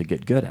muscle to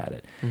get good at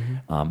it.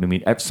 I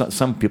mean,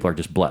 some people are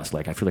just blessed.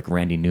 Like I feel like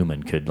Randy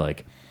Newman could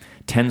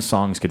 10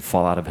 songs could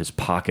fall out of his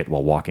pocket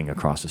while walking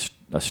across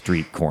a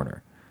street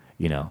corner,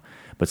 you know.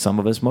 But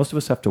most of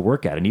us have to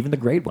work at it, and even the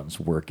great ones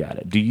work at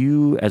it. Do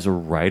you, as a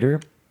writer,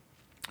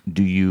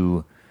 do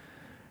you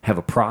have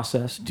a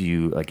process? Do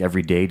you, like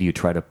every day, do you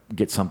try to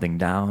get something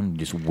down? You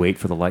just wait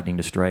for the lightning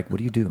to strike? What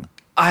do you do?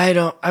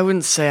 I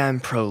wouldn't say I'm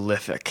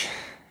prolific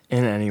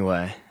in any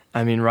way.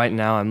 I mean, right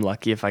now I'm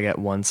lucky if I get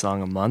one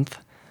song a month.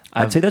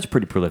 I'd say that's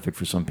pretty prolific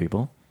for some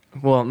people.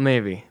 Well,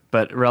 maybe,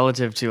 but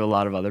relative to a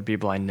lot of other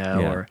people I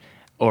know,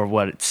 or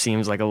what it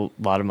seems like a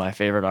lot of my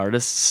favorite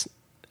artists,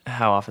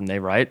 how often they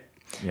write,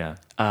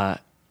 I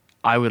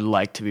would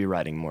like to be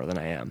writing more than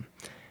I am.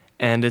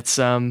 And it's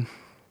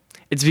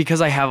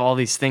because I have all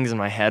these things in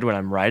my head when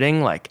I'm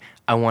writing. Like,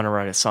 I want to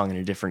write a song in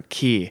a different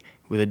key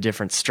with a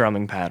different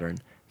strumming pattern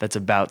that's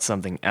about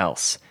something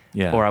else.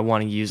 Yeah. Or I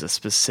want to use a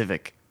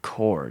specific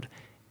chord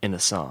in a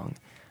song.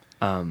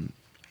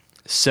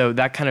 So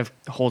that kind of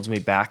holds me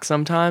back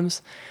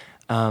sometimes.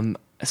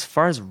 As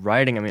far as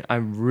writing, I mean, I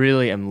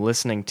really am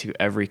listening to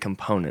every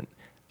component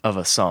of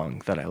a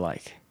song that I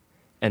like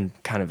and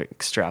kind of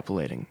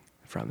extrapolating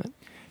from it.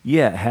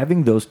 Yeah,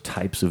 having those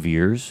types of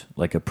ears,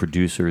 like a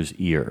producer's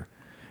ear.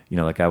 You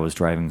know, like I was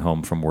driving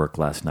home from work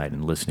last night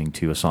and listening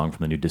to a song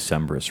from the new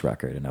Decemberist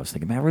record, and I was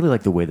thinking, man, I really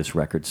like the way this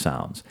record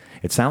sounds.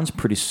 It sounds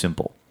pretty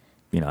simple.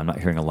 You know, I'm not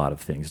hearing a lot of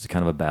things. It's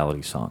kind of a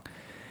ballady song.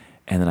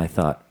 And then I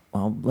thought,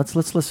 well, let's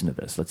listen to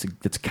this.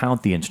 Let's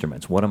count the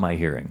instruments. What am I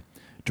hearing?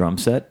 Drum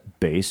set,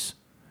 bass,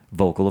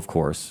 vocal, of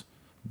course,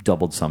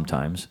 doubled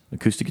sometimes,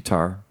 acoustic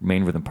guitar,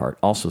 main rhythm part,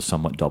 also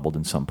somewhat doubled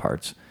in some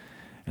parts.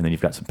 And then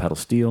you've got some pedal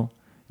steel.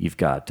 You've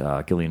got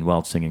Gillian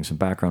Welch singing some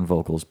background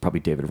vocals,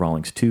 probably David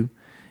Rawlings too.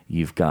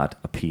 You've got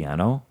a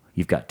piano.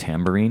 You've got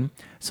tambourine.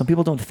 Some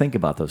people don't think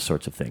about those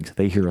sorts of things.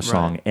 They hear a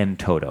song en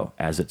toto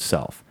as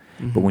itself.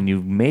 Mm-hmm. But when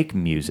you make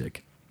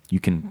music, you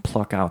can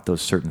pluck out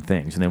those certain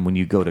things. And then when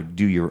you go to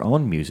do your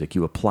own music,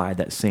 you apply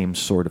that same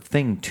sort of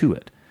thing to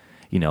it.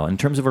 You know, in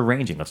terms of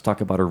arranging, let's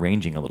talk about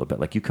arranging a little bit.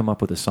 Like you come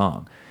up with a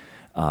song,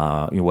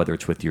 whether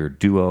it's with your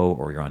duo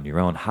or you're on your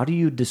own. How do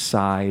you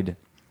decide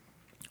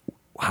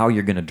how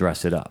you're going to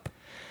dress it up?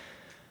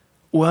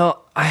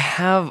 Well, I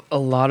have a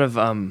lot of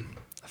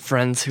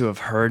friends who have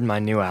heard my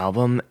new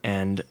album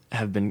and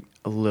have been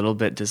a little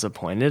bit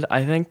disappointed,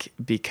 I think,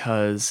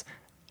 because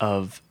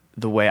of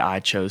the way I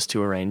chose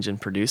to arrange and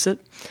produce it.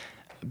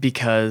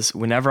 Because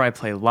whenever I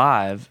play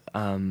live,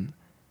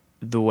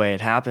 the way it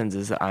happens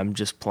is that I'm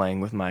just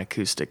playing with my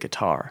acoustic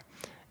guitar.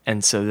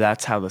 And so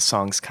that's how the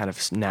songs kind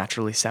of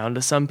naturally sound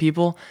to some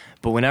people.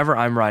 But whenever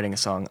I'm writing a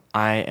song,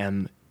 I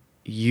am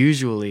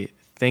usually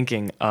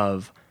thinking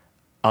of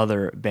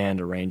other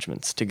band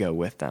arrangements to go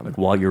with them. Like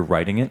while you're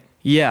writing it?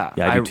 Yeah.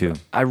 Yeah, I do too.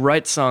 I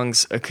write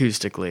songs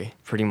acoustically,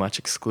 pretty much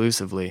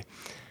exclusively.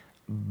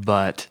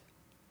 But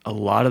a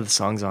lot of the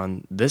songs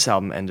on this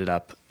album ended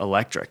up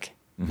electric.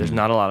 Mm-hmm. There's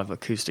not a lot of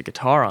acoustic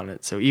guitar on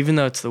it. So even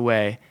though it's the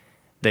way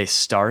they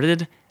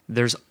started,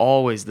 there's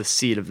always the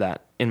seed of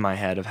that in my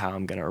head of how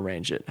I'm going to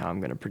arrange it, how I'm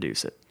going to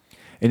produce it.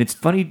 And it's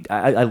funny,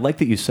 I like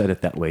that you said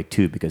it that way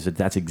too, because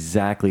that's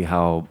exactly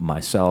how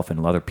myself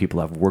and other people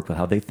I've worked with,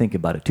 how they think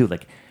about it too.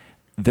 Like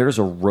there's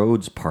a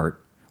Rhodes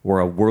part or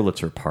a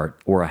Wurlitzer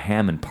part or a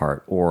Hammond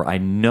part, or I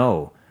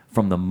know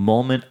from the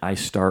moment I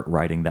start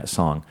writing that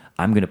song,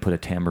 I'm going to put a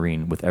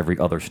tambourine with every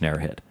other snare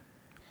hit.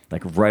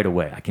 Like right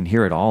away. I can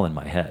hear it all in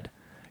my head,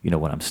 you know,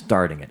 when I'm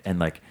starting it. And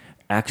like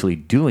actually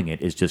doing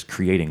it is just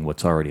creating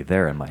what's already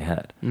there in my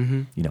head.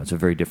 Mm-hmm. You know, it's a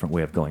very different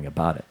way of going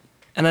about it.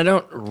 And I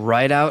don't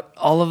write out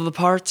all of the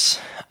parts.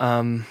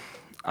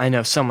 I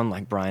know someone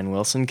like Brian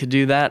Wilson could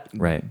do that,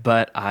 right?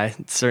 But I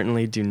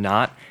certainly do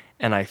not.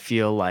 And I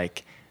feel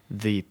like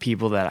the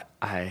people that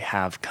I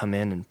have come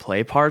in and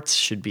play parts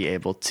should be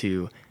able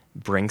to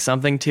bring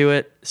something to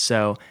it.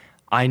 So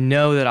I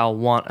know that I'll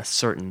want a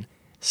certain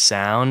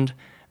sound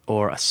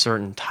or a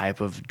certain type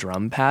of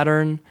drum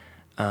pattern,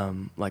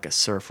 like a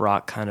surf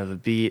rock kind of a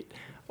beat,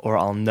 or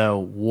I'll know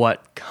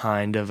what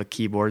kind of a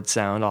keyboard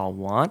sound I'll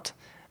want.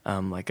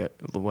 Like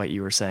what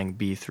you were saying,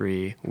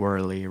 B3,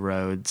 Whirly,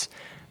 Rhodes.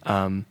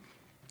 And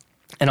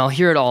I'll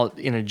hear it all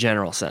in a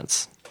general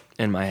sense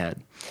in my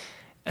head.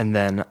 And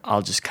then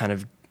I'll just kind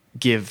of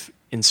give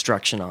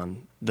instruction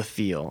on the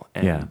feel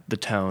and the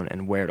tone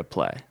and where to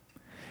play.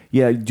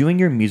 Yeah, doing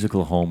your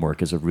musical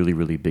homework is a really,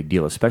 really big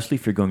deal, especially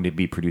if you're going to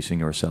be producing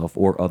yourself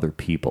or other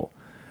people.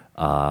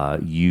 How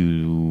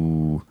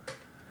do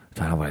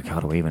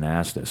I even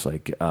ask this?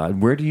 Like,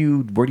 where do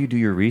you do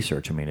your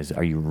research? I mean,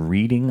 are you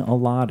reading a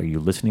lot? Are you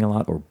listening a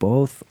lot, or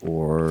both?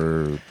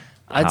 Or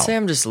I'd say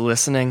I'm just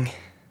listening.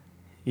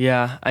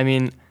 Yeah, I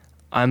mean,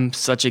 I'm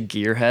such a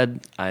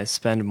gearhead. I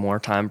spend more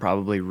time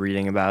probably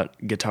reading about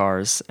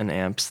guitars and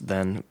amps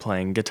than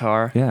playing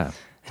guitar. Yeah.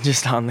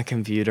 Just on the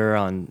computer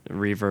on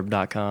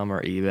reverb.com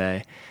or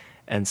eBay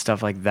and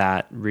stuff like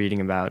that,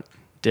 reading about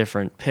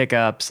different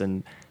pickups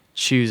and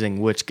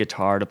choosing which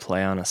guitar to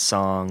play on a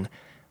song.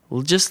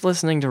 Well, just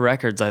listening to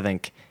records, I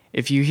think,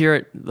 if you hear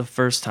it the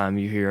first time,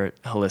 you hear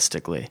it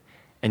holistically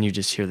and you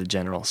just hear the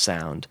general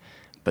sound.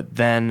 But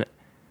then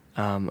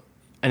an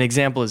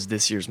example is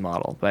This Year's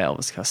Model by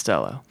Elvis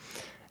Costello.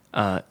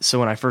 So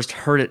when I first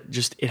heard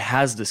it, it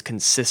has this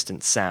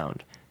consistent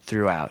sound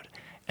throughout.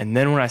 And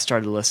then when I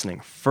started listening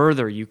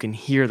further, you can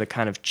hear the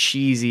kind of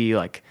cheesy,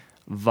 like,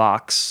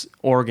 Vox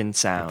organ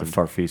sound. Like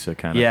the Farfisa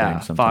kind of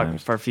thing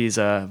sometimes.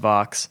 Farfisa,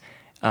 Vox.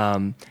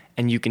 And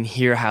you can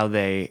hear how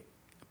they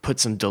put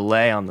some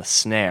delay on the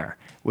snare,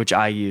 which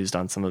I used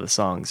on some of the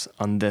songs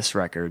on this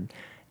record.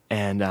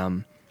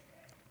 And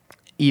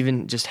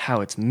even just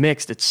how it's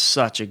mixed, it's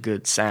such a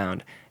good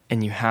sound.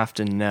 And you have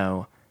to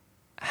know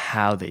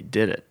how they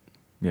did it.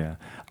 Yeah.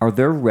 Are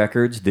there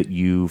records that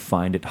you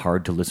find it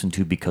hard to listen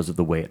to because of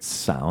the way it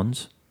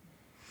sounds?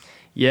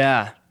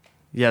 Yeah,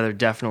 there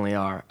definitely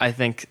are. I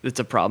think it's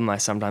a problem I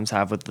sometimes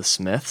have with the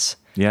Smiths.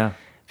 Yeah.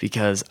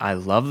 Because I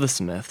love the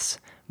Smiths,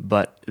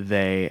 but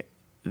the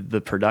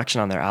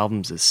production on their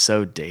albums is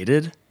so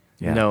dated.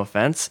 Yeah. No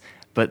offense,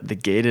 but the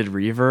gated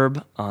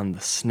reverb on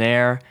the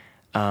snare.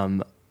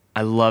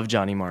 I love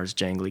Johnny Marr's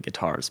jangly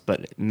guitars,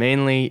 but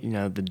mainly,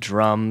 the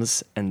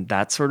drums and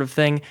that sort of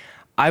thing.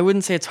 I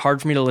wouldn't say it's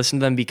hard for me to listen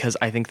to them because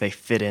I think they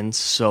fit in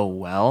so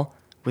well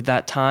with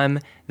that time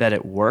that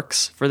it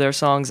works for their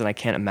songs, and I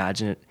can't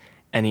imagine it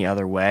any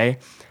other way.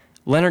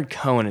 Leonard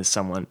Cohen is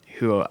someone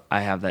who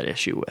I have that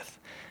issue with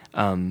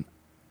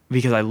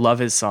because I love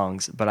his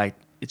songs, but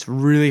it's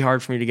really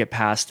hard for me to get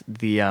past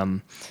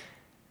the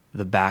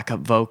backup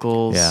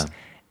vocals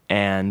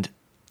and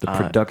the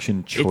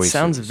production choices. It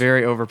sounds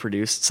very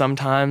overproduced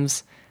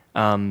sometimes.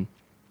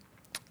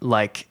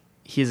 Like,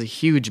 he has a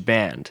huge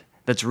band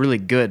that's really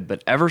good,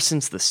 but ever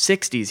since the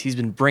 60s, he's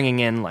been bringing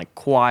in like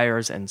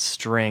choirs and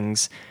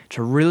strings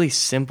to really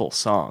simple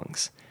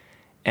songs.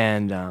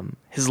 And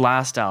his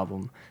last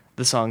album,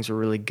 the songs were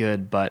really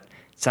good, but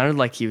it sounded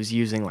like he was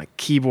using like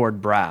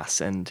keyboard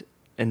brass and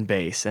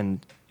bass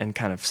and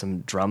kind of some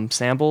drum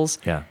samples.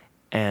 Yeah.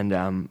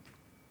 And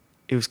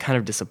it was kind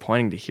of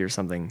disappointing to hear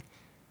something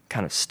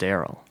kind of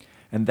sterile.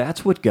 And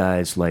that's what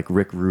guys like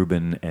Rick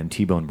Rubin and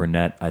T-Bone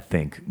Burnett, I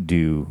think,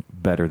 do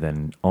better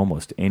than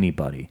almost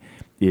anybody,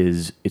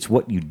 is it's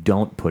what you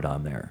don't put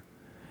on there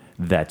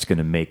that's going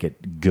to make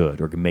it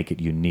good or make it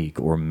unique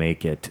or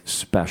make it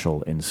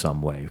special in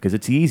some way. Because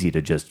it's easy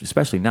to just,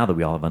 especially now that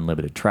we all have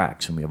unlimited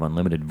tracks and we have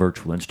unlimited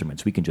virtual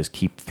instruments, we can just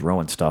keep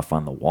throwing stuff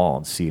on the wall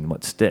and seeing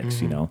what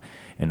sticks,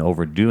 and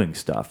overdoing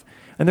stuff.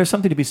 And there's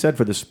something to be said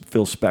for this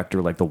Phil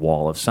Spector, like the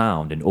wall of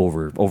sound, and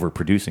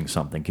overproducing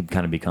something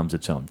kind of becomes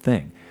its own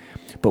thing.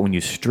 But when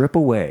you strip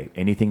away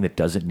anything that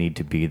doesn't need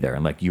to be there,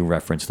 and like you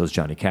referenced those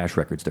Johnny Cash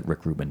records that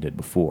Rick Rubin did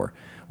before,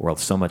 or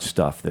so much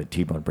stuff that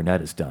T-Bone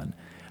Burnett has done,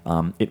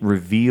 it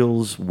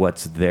reveals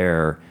what's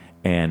there,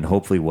 and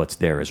hopefully what's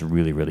there is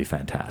really, really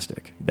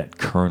fantastic. That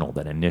kernel,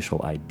 that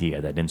initial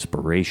idea, that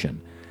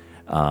inspiration.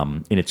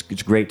 And it's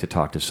great to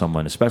talk to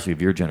someone, especially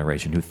of your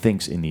generation, who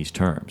thinks in these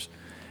terms,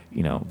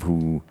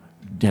 who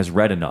has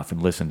read enough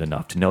and listened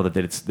enough to know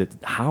that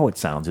how it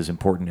sounds is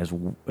important as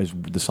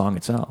the song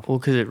itself. Well,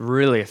 because it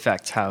really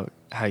affects how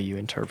you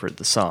interpret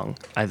the song.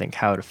 I think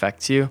how it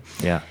affects you.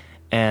 Yeah.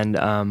 And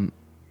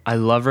I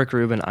love Rick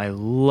Rubin. I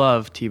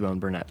love T-Bone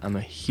Burnett. I'm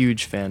a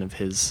huge fan of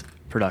his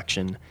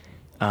production.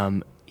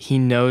 He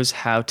knows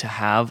how to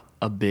have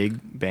a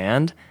big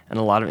band and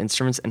a lot of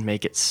instruments and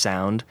make it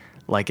sound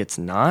like it's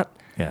not.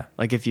 Yeah.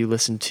 Like if you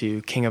listen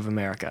to King of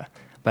America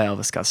by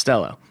Elvis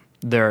Costello,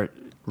 they're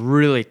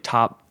really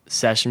top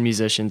session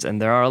musicians,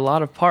 and there are a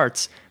lot of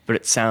parts, but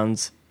it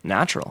sounds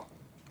natural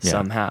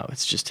somehow.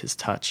 It's just his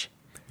touch.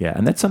 Yeah,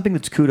 and that's something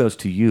that's kudos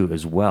to you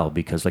as well,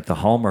 because like the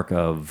hallmark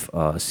of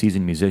a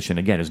seasoned musician,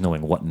 again, is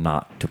knowing what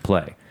not to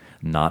play,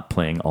 not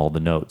playing all the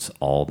notes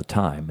all the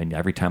time. And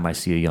every time I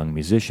see a young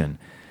musician,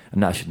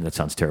 that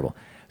sounds terrible.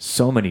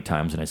 So many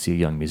times when I see a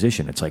young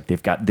musician, it's like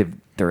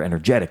they're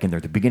energetic and they're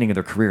at the beginning of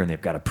their career and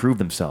they've got to prove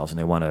themselves and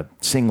they want to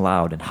sing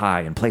loud and high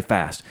and play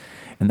fast,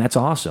 and that's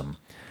awesome.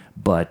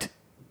 But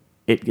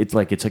it's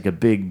like a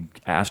big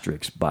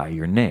asterisk by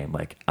your name.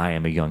 Like, I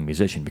am a young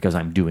musician because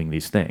I'm doing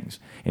these things.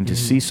 And to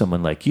see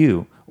someone like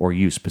you, or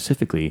you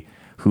specifically,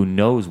 who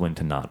knows when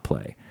to not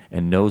play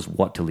and knows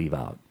what to leave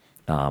out,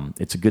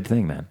 it's a good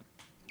thing, man.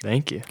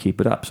 Thank you.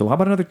 Keep it up. So how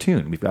about another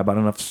tune? We've got about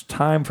enough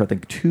time for, I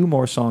think, 2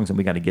 more songs, and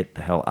we got to get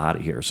the hell out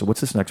of here. So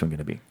what's this next one going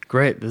to be?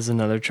 Great. This is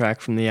another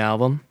track from the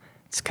album.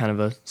 It's kind of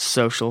a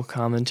social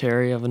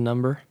commentary of a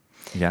number.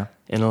 Yeah.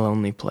 In a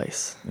lonely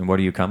place. And what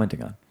are you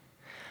commenting on?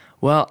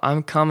 Well,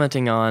 I'm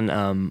commenting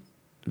on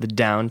the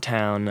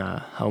downtown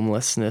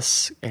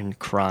homelessness and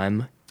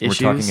crime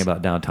issues. We're talking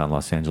about downtown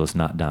Los Angeles,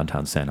 not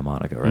downtown Santa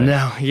Monica, right?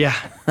 No, yeah,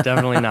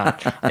 definitely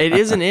not. It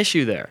is an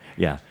issue there.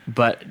 Yeah.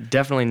 But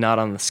definitely not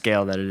on the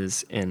scale that it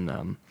is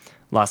in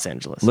Los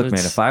Angeles. Look,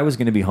 man, if I was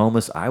going to be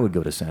homeless, I would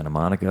go to Santa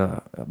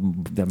Monica.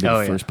 That'd be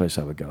the first place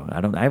I would go.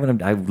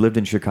 I've lived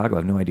in Chicago. I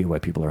have no idea why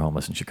people are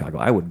homeless in Chicago.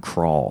 I would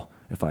crawl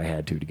if I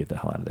had to get the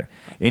hell out of there.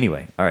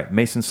 Anyway, all right,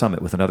 Mason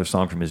Summit with another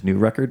song from his new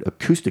record,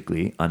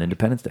 acoustically on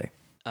Independence Day.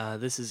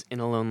 This is In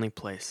a Lonely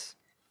Place.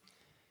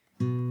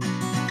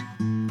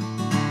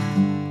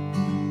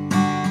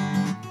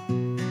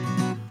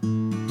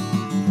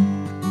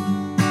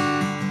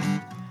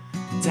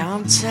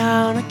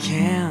 Downtown a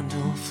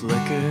candle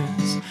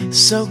flickers,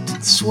 soaked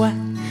in sweat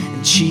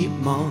and cheap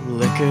malt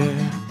liquor.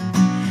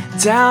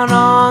 Down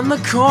on the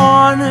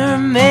corner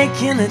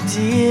making a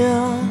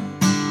deal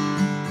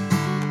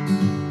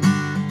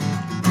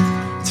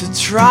to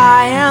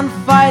try and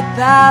fight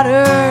that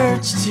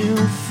urge to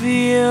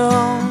feel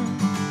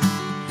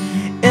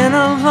in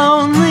a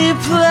lonely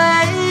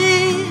place.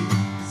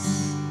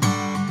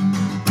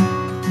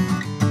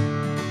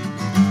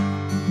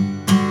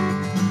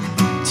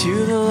 To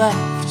the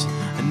left,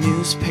 a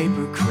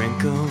newspaper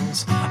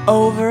crinkles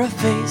over a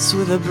face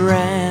with a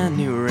brand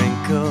new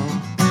wrinkle.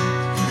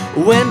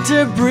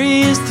 Winter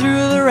breeze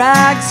through the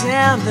rags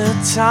and the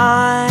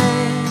Times,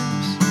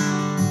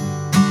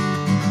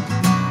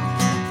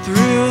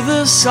 through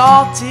the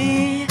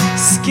salty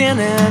skin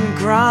and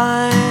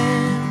grime,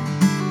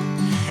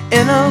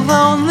 in a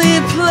lonely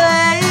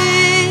place.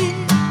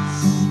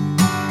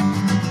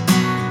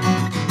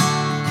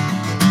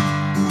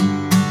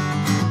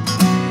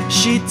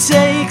 She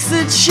takes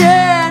the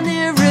chair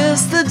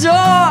nearest the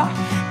door,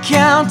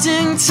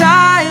 counting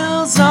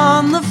tiles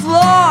on the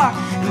floor.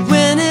 And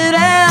when it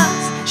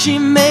ends, she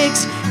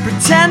makes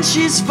pretend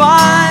she's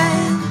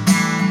fine.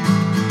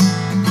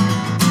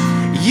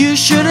 You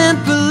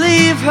shouldn't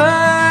believe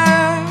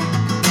her.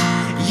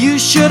 You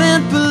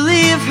shouldn't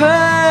believe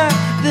her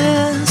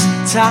this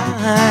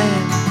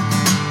time.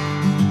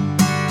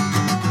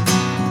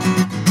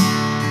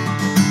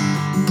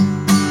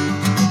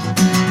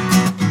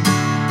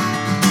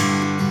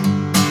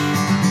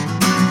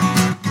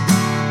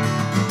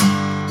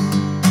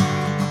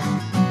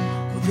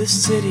 This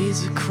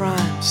city's a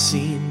crime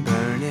scene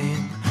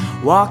burning,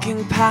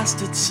 walking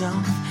past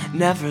itself,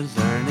 never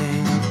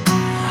learning.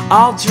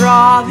 I'll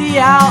draw the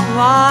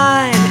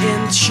outline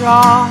in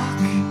chalk,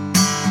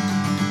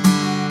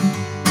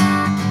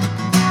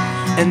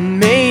 and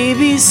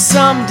maybe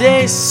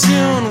someday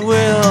soon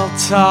we'll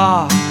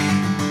talk.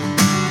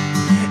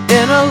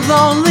 In a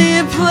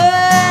lonely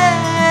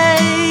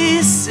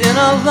place, in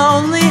a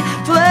lonely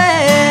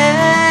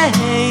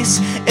place,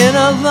 in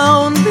a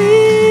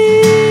lonely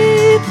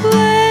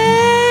place.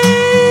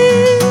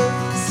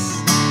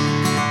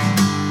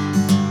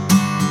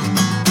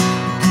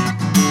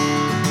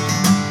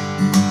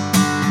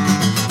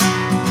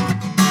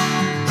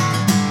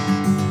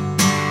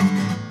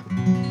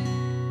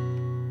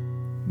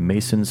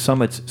 Mason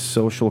Summit's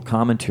social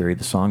commentary.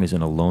 The song is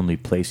In a Lonely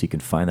Place. You can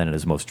find that in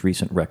his most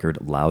recent record,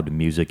 Loud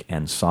Music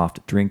and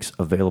Soft Drinks,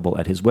 available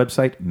at his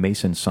website,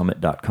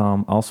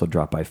 masonsummit.com. Also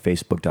drop by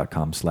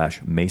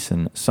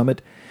facebook.com/masonsummit.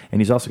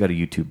 And he's also got a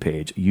YouTube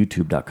page,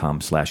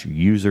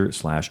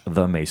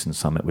 youtube.com/user/The Mason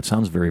Summit, which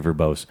sounds very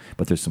verbose,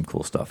 but there's some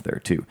cool stuff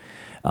there too.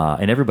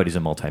 And everybody's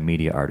a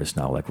multimedia artist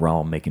now. Like, we're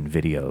all making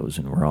videos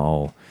and we're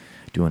all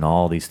doing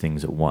all these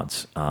things at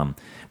once.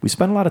 We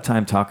spent a lot of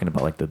time talking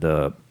about like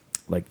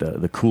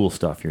the cool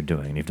stuff you're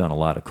doing. You've done a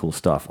lot of cool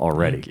stuff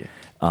already. Thank you.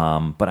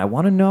 But I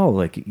want to know,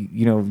 like,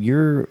 you know,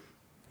 you're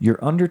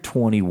under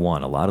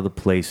 21. A lot of the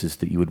places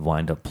that you would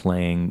wind up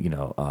playing, you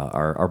know,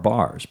 are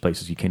bars,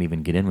 places you can't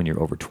even get in when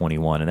you're over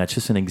 21. And that's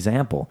just an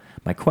example.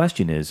 My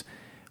question is,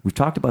 we've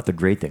talked about the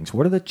great things.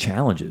 What are the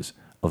challenges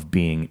of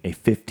being a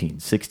 15,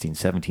 16,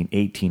 17,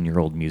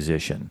 18-year-old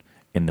musician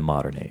in the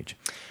modern age?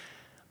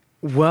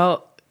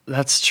 Well,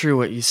 that's true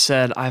what you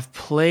said. I've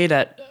played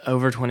at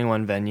over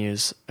 21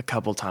 venues a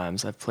couple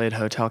times. I've played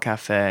Hotel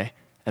Cafe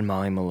and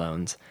Molly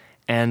Malone's.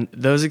 And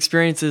those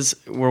experiences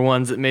were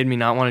ones that made me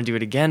not want to do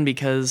it again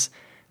because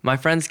my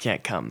friends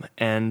can't come.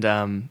 And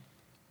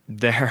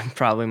they're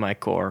probably my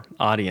core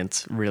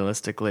audience,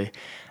 realistically.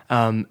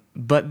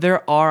 But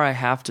there are, I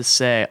have to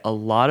say, a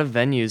lot of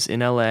venues in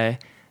LA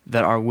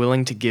that are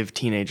willing to give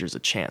teenagers a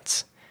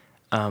chance.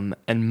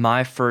 And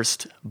my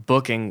first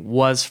booking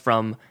was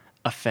from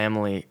a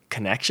family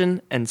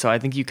connection, and so I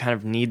think you kind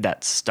of need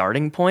that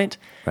starting point.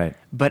 Right.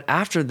 But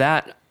after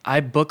that, I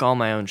book all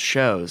my own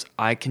shows.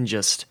 I can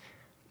just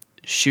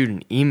shoot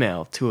an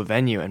email to a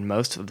venue, and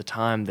most of the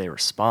time they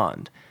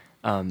respond.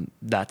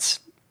 That's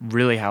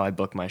really how I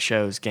book my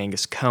shows.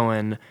 Genghis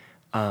Cohen,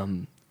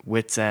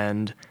 Wits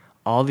End,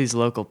 all these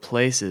local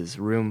places,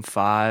 Room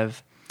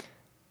 5,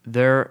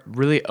 they're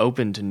really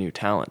open to new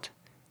talent.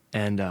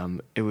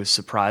 And it was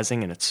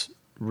surprising, and it's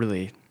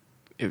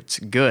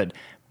good.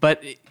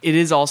 But it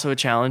is also a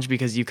challenge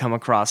because you come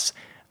across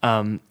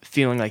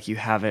feeling like you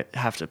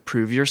have to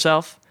prove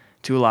yourself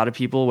to a lot of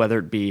people, whether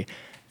it be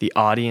the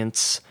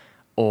audience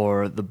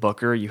or the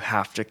booker. You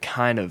have to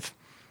kind of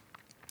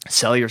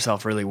sell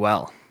yourself really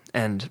well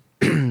and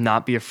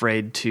not be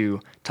afraid to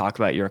talk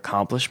about your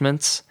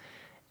accomplishments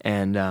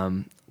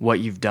and what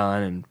you've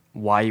done and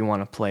why you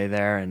want to play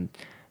there. And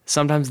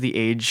sometimes the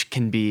age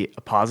can be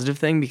a positive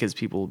thing because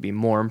people will be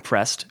more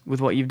impressed with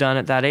what you've done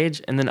at that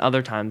age. And then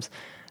other times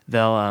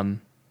I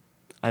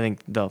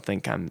think they'll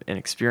think I'm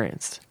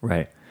inexperienced.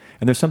 Right.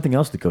 And there's something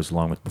else that goes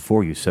along with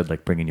before you said,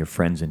 like bringing your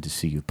friends in to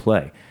see you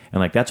play. And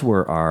like that's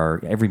where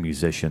every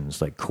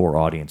musician's like core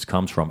audience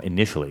comes from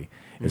initially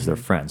is their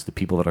friends, the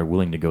people that are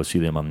willing to go see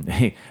them on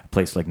a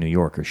place like New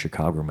York or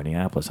Chicago or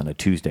Minneapolis on a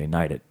Tuesday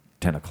night at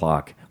 10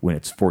 o'clock when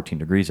it's 14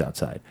 degrees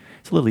outside.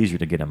 It's a little easier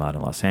to get them out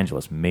in Los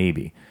Angeles,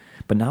 maybe.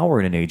 But now we're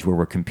in an age where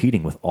we're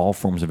competing with all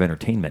forms of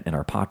entertainment in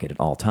our pocket at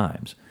all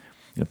times.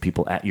 You know,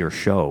 people at your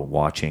show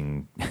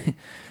watching,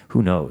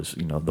 who knows,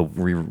 you know, the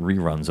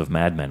reruns of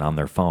Mad Men on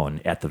their phone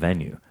at the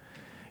venue.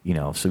 You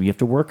know, so you have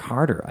to work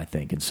harder, I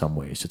think, in some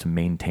ways to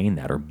maintain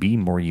that or be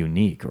more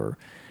unique or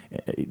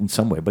in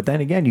some way. But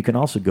then again, you can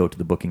also go to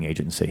the booking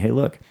agent and say, hey,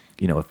 look,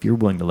 you know, if you're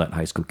willing to let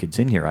high school kids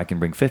in here, I can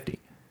bring 50.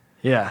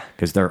 Yeah.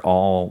 Because they're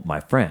all my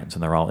friends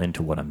and they're all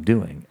into what I'm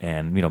doing.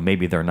 And, you know,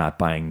 maybe they're not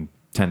buying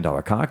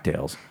 $10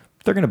 cocktails,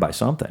 but they're going to buy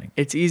something.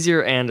 It's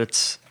easier and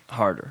it's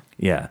harder.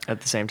 Yeah.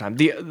 At the same time.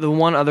 The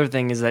one other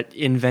thing is that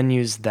in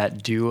venues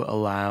that do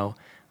allow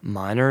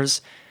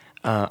minors,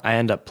 I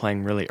end up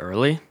playing really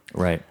early.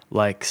 Right.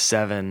 Like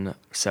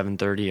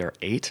 7:30 or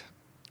 8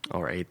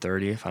 or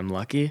 8:30 if I'm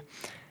lucky.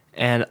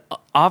 And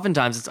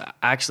oftentimes it's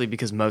actually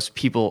because most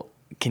people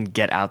can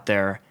get out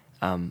there.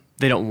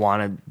 They don't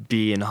want to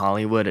be in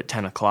Hollywood at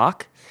 10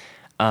 o'clock.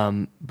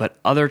 But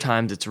other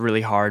times it's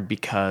really hard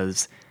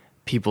because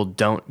people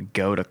don't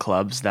go to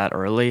clubs that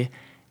early,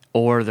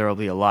 or there will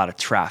be a lot of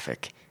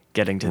traffic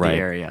getting to the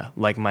area.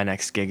 Like my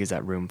next gig is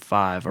at Room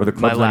 5. Or the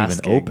club's my not last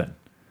even gig. open.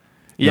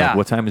 Yeah. Like,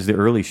 what time is the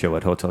early show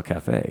at Hotel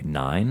Cafe?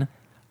 9?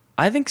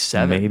 I think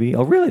 7. Maybe.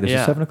 Oh, really? There's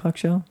Yeah. a 7 o'clock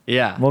show?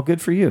 Yeah. Well,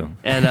 good for you.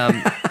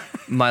 And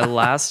my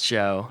last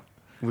show,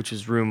 which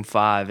was Room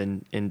 5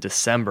 in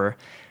December,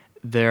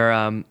 there's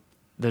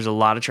a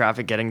lot of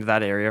traffic getting to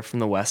that area from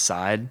the west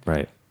side.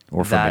 Right.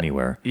 Or from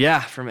anywhere.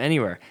 Yeah, from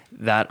anywhere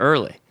that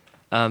early.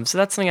 So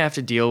that's something I have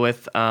to deal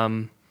with.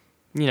 You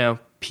know,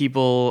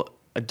 people,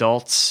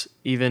 adults,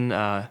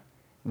 even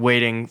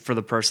waiting for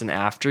the person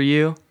after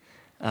you.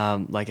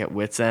 Like at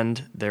Wits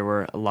End, there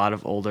were a lot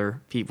of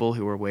older people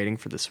who were waiting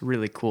for this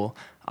really cool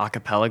a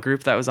cappella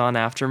group that was on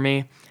after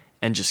me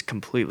and just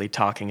completely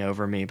talking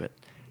over me. But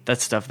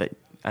that's stuff that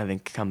I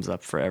think comes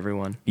up for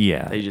everyone.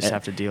 Yeah. That you just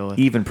have to deal with.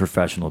 Even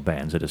professional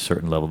bands at a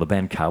certain level. The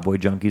band Cowboy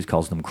Junkies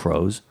calls them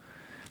crows.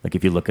 Like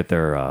if you look at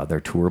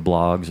their tour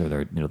blogs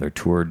or their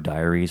tour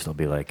diaries, they'll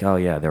be like, "Oh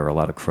yeah, there were a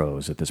lot of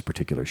crows at this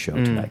particular show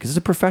tonight." Because it's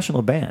a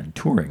professional band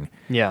touring.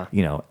 Yeah.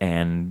 You know,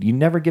 and you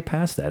never get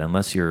past that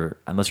unless you're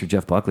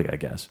Jeff Buckley, I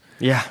guess.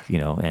 Yeah. You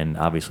know, and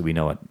obviously we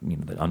know what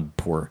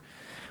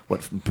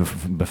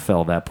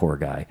befell that poor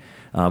guy.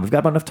 We've got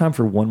about enough time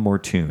for one more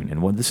tune.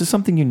 And this is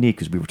something unique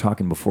because we were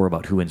talking before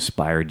about who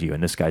inspired you,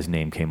 and this guy's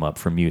name came up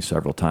from you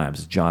several times.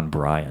 It's John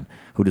Bryan,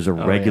 who does a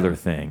regular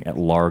thing at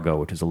Largo,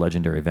 which is a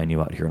legendary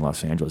venue out here in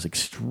Los Angeles.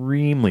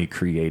 Extremely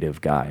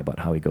creative guy about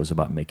how he goes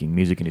about making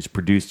music, and he's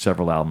produced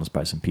several albums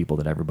by some people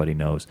that everybody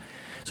knows.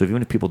 So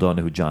even if people don't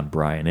know who John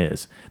Bryan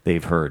is,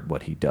 they've heard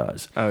what he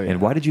does. Oh, yeah.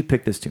 And why did you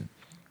pick this tune?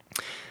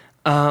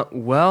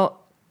 Well,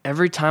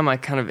 every time I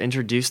kind of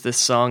introduce this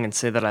song and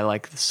say that I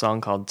like the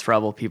song called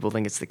Trouble, people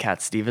think it's the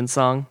Cat Stevens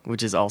song,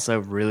 which is also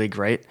really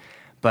great.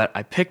 But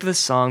I picked this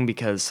song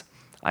because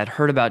I'd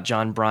heard about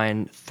John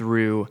Bryan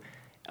through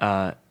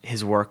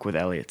his work with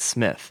Elliott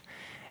Smith.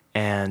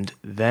 And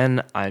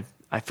then I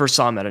first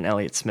saw him at an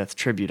Elliott Smith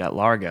tribute at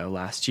Largo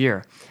last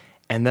year.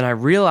 And then I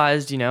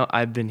realized,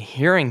 I've been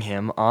hearing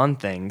him on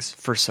things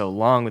for so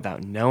long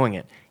without knowing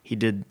it. He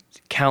did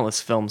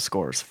countless film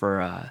scores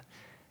for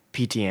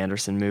P.T.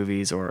 Anderson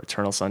movies or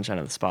Eternal Sunshine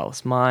of the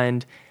Spotless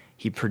Mind.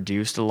 He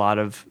produced a lot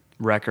of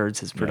records.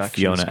 His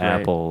production was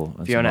great.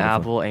 Fiona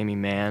Apple, Amy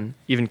Mann,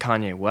 even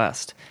Kanye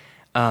West.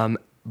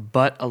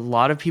 But a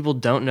lot of people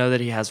don't know that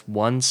he has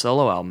one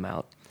solo album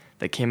out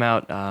that came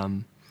out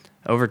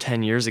over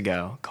 10 years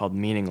ago called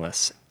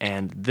Meaningless.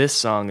 And this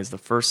song is the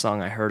first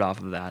song I heard off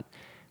of that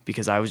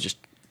because I was just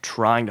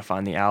trying to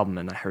find the album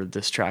and I heard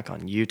this track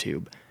on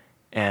YouTube.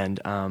 And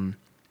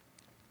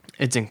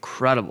it's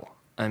incredible.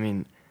 I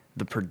mean,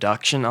 the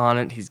production on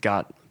it, he's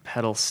got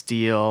pedal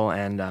steel,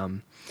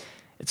 and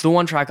it's the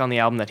one track on the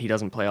album that he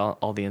doesn't play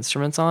all the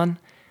instruments on.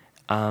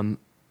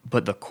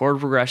 But the chord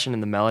progression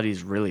and the melody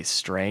is really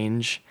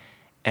strange,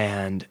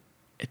 and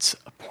it's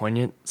a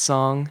poignant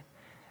song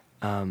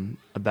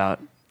about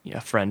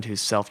a friend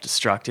who's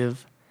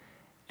self-destructive,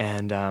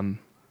 and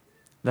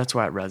that's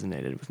why it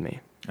resonated with me.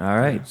 All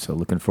right, so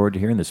looking forward to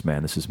hearing this,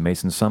 man. This is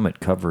Mason Summit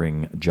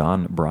covering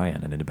John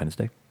Bryan on Independence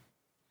Day.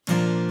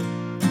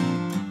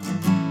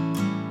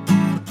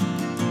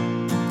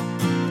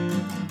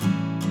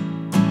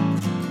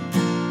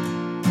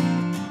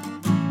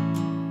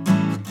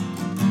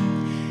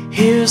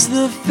 Here's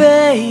the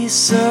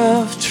face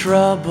of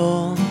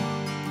trouble.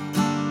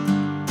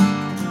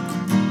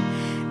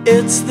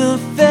 It's the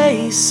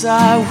face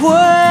I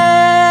wear,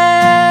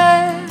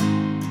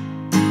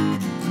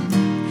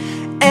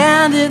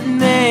 and it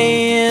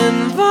may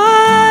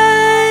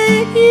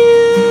invite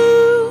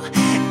you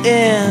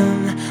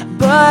in,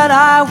 but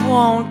I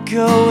won't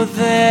go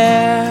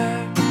there.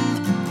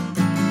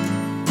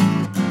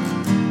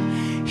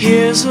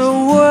 Here's a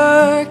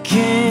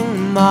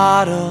working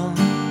model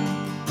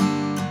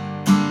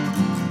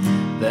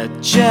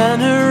that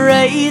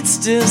generates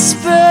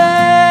despair,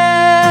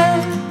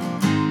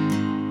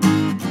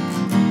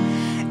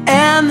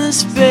 and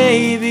this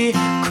baby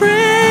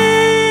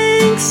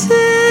cranks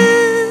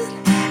it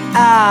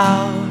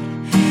out,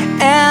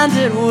 and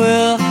it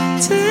will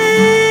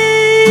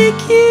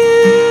take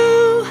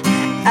you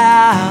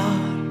out,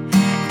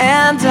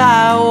 and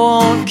I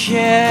won't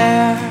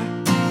care.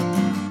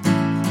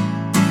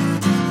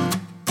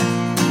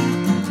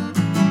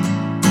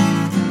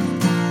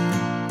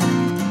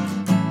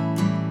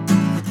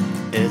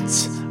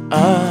 It's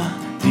a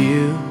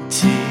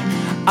beauty.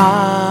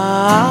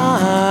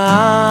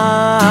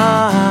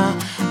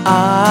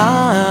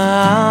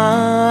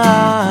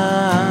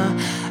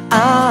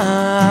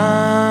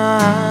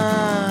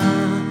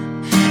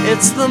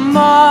 It's the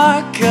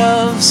mark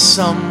of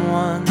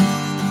someone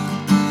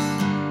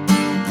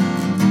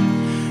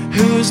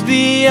who's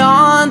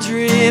beyond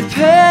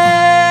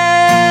repair.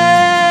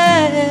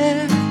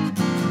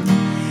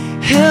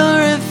 He'll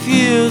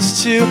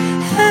refuse to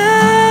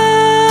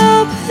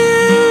help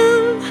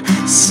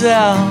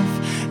himself,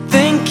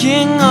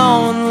 thinking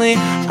only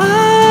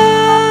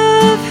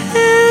of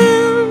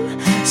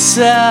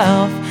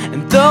himself.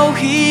 And though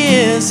he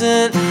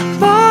isn't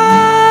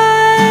by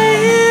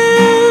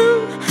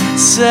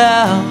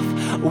himself,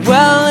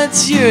 well,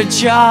 it's your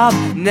job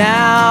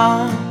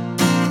now.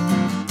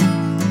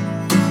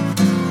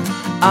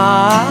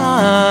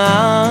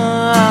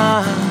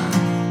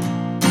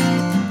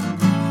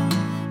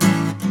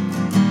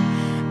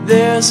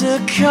 There's a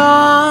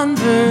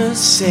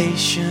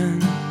conversation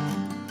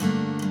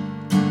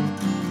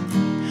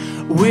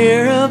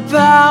we're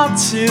about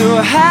to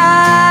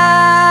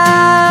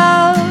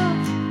have,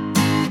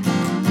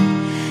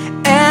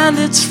 and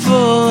it's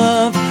full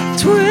of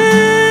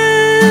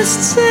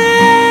twists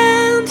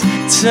and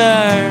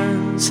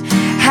turns,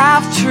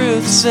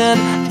 half-truths and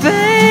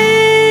bacon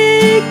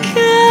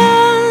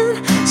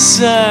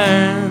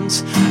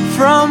concerns,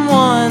 from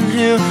one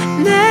who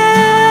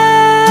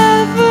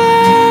never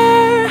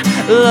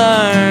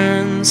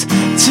learns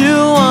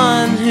to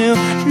one who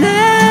never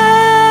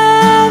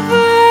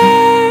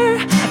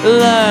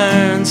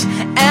learns,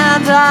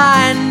 and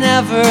I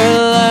never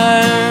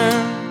learn.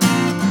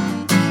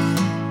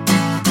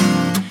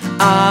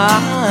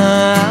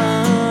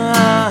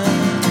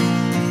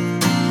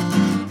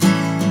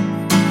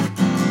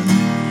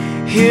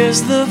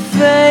 Here's the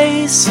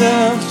face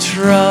of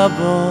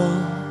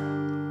trouble.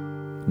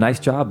 Nice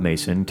job,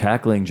 Mason.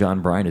 Tackling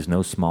John Bryan is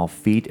no small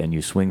feat, and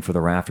you swing for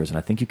the rafters. And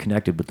I think you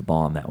connected with the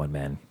ball on that one,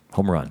 man.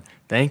 Home run.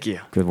 Thank you.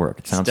 Good work.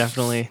 It sounds it's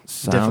definitely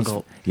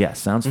difficult. Yeah,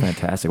 sounds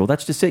fantastic. Well,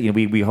 that's just it. You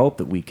know, we hope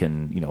that we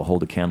can,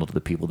 hold a candle to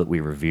the people that we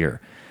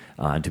revere,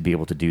 and to be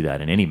able to do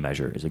that in any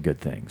measure is a good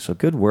thing. So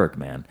good work,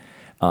 man.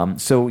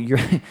 So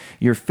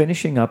you're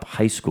finishing up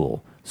high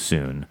school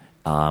soon,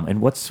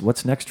 and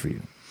what's next for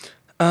you?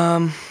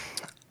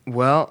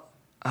 Well,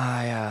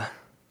 I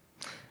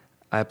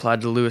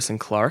applied to Lewis and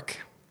Clark,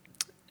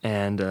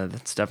 and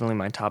that's definitely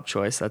my top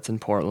choice. That's in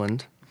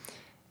Portland,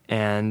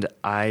 and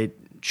I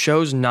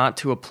chose not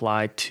to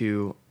apply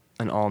to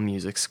an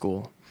all-music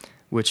school,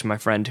 which my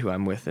friend who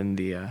I'm with in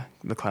the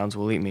Clowns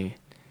Will Eat Me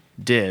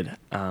did,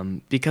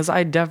 because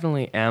I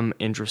definitely am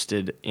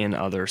interested in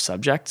other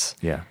subjects.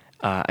 Yeah.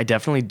 I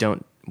definitely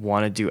don't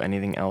want to do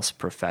anything else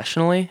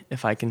professionally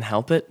if I can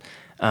help it.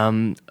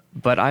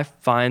 But I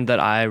find that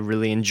I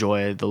really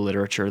enjoy the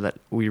literature that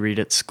we read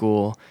at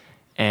school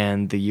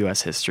and the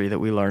U.S. history that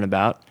we learn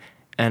about.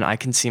 And I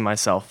can see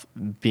myself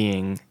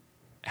being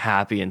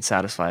happy and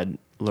satisfied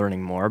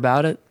learning more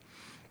about it.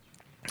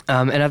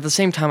 And at the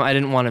same time, I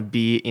didn't want to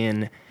be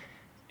in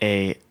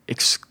an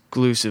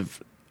exclusively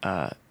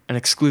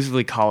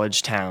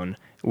college town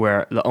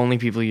where the only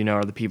people you know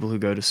are the people who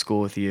go to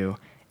school with you,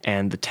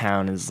 and the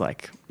town is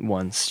like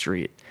one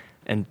street.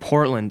 And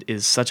Portland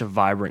is such a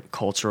vibrant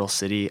cultural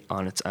city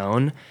on its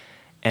own,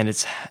 and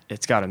it's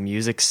got a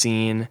music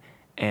scene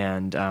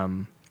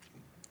and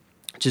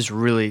just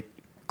really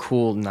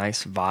cool,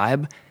 nice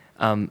vibe.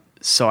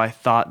 So I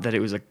thought that it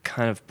was a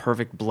kind of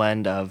perfect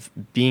blend of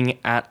being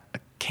at a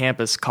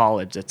campus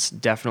college that's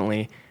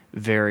definitely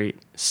very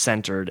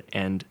centered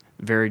and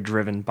very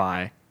driven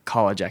by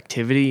college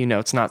activity.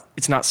 It's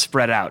not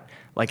spread out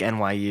like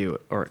NYU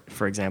or,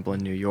 for example, in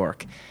New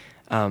York.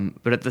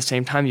 But at the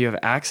same time, you have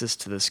access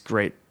to this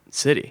great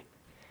city,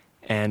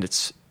 and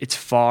it's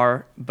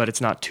far, but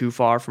it's not too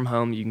far from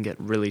home. You can get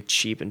really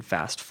cheap and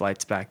fast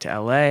flights back to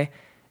LA. It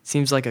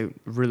seems like a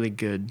really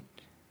good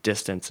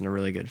distance and a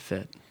really good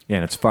fit. Yeah,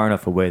 and it's far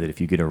enough away that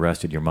if you get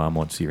arrested, your mom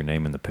won't see your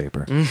name in the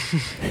paper.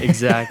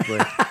 Exactly.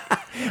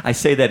 I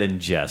say that in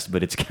jest,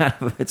 but it's kind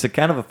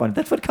of a fun.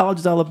 That's what college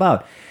is all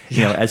about.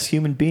 As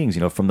human beings,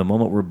 from the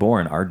moment we're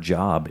born, our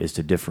job is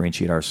to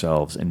differentiate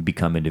ourselves and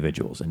become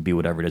individuals and be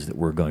whatever it is that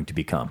we're going to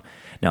become.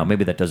 Now,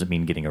 maybe that doesn't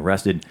mean getting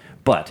arrested,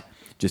 but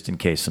just in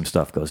case some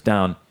stuff goes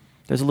down,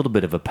 there's a little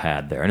bit of a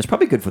pad there. And it's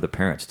probably good for the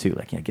parents, too.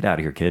 Like, get out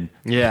of here, kid.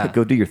 Yeah.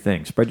 Go do your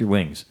thing. Spread your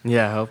wings.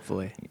 Yeah,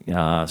 hopefully.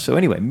 So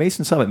anyway,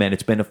 Mason Summit, man,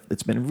 it's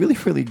been really,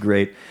 really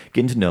great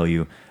getting to know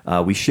you.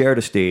 We shared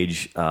a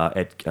stage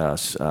at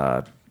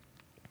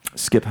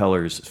Skip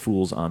Heller's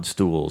Fools on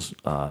Stools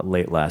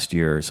late last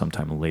year,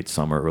 sometime in late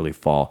summer, early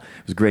fall.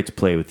 It was great to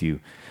play with you.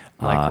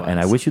 And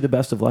I wish you the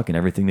best of luck in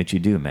everything that you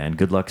do, man.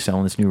 Good luck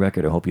selling this new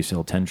record. I hope you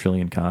sell 10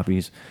 trillion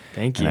copies.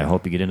 Thank you. And I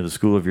hope you get into the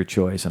school of your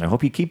choice. And I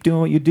hope you keep doing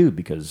what you do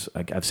because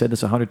I've said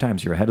this 100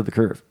 times. You're ahead of the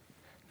curve.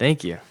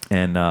 Thank you.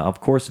 And, of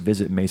course,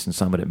 visit Mason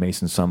Summit at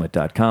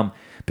masonsummit.com.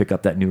 Pick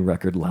up that new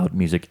record, Loud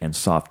Music and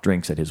Soft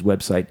Drinks, at his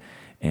website.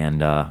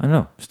 And, I don't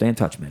know, stay in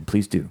touch, man.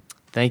 Please do.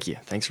 Thank you.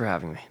 Thanks for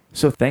having me.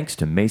 So thanks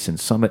to Mason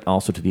Summit,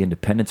 also to the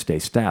Independence Day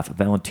staff,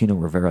 Valentino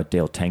Rivera,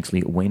 Dale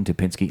Tanksley, Wayne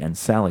Topinski, and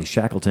Sally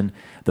Shackleton.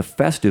 The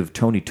festive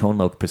Tony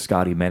Tonello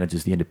Piscotti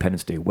manages the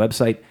Independence Day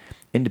website.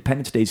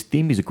 Independence Day's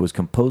theme music was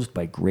composed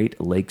by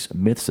Great Lakes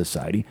Myth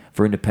Society.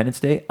 For Independence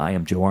Day, I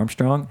am Joe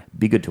Armstrong.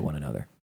 Be good to one another.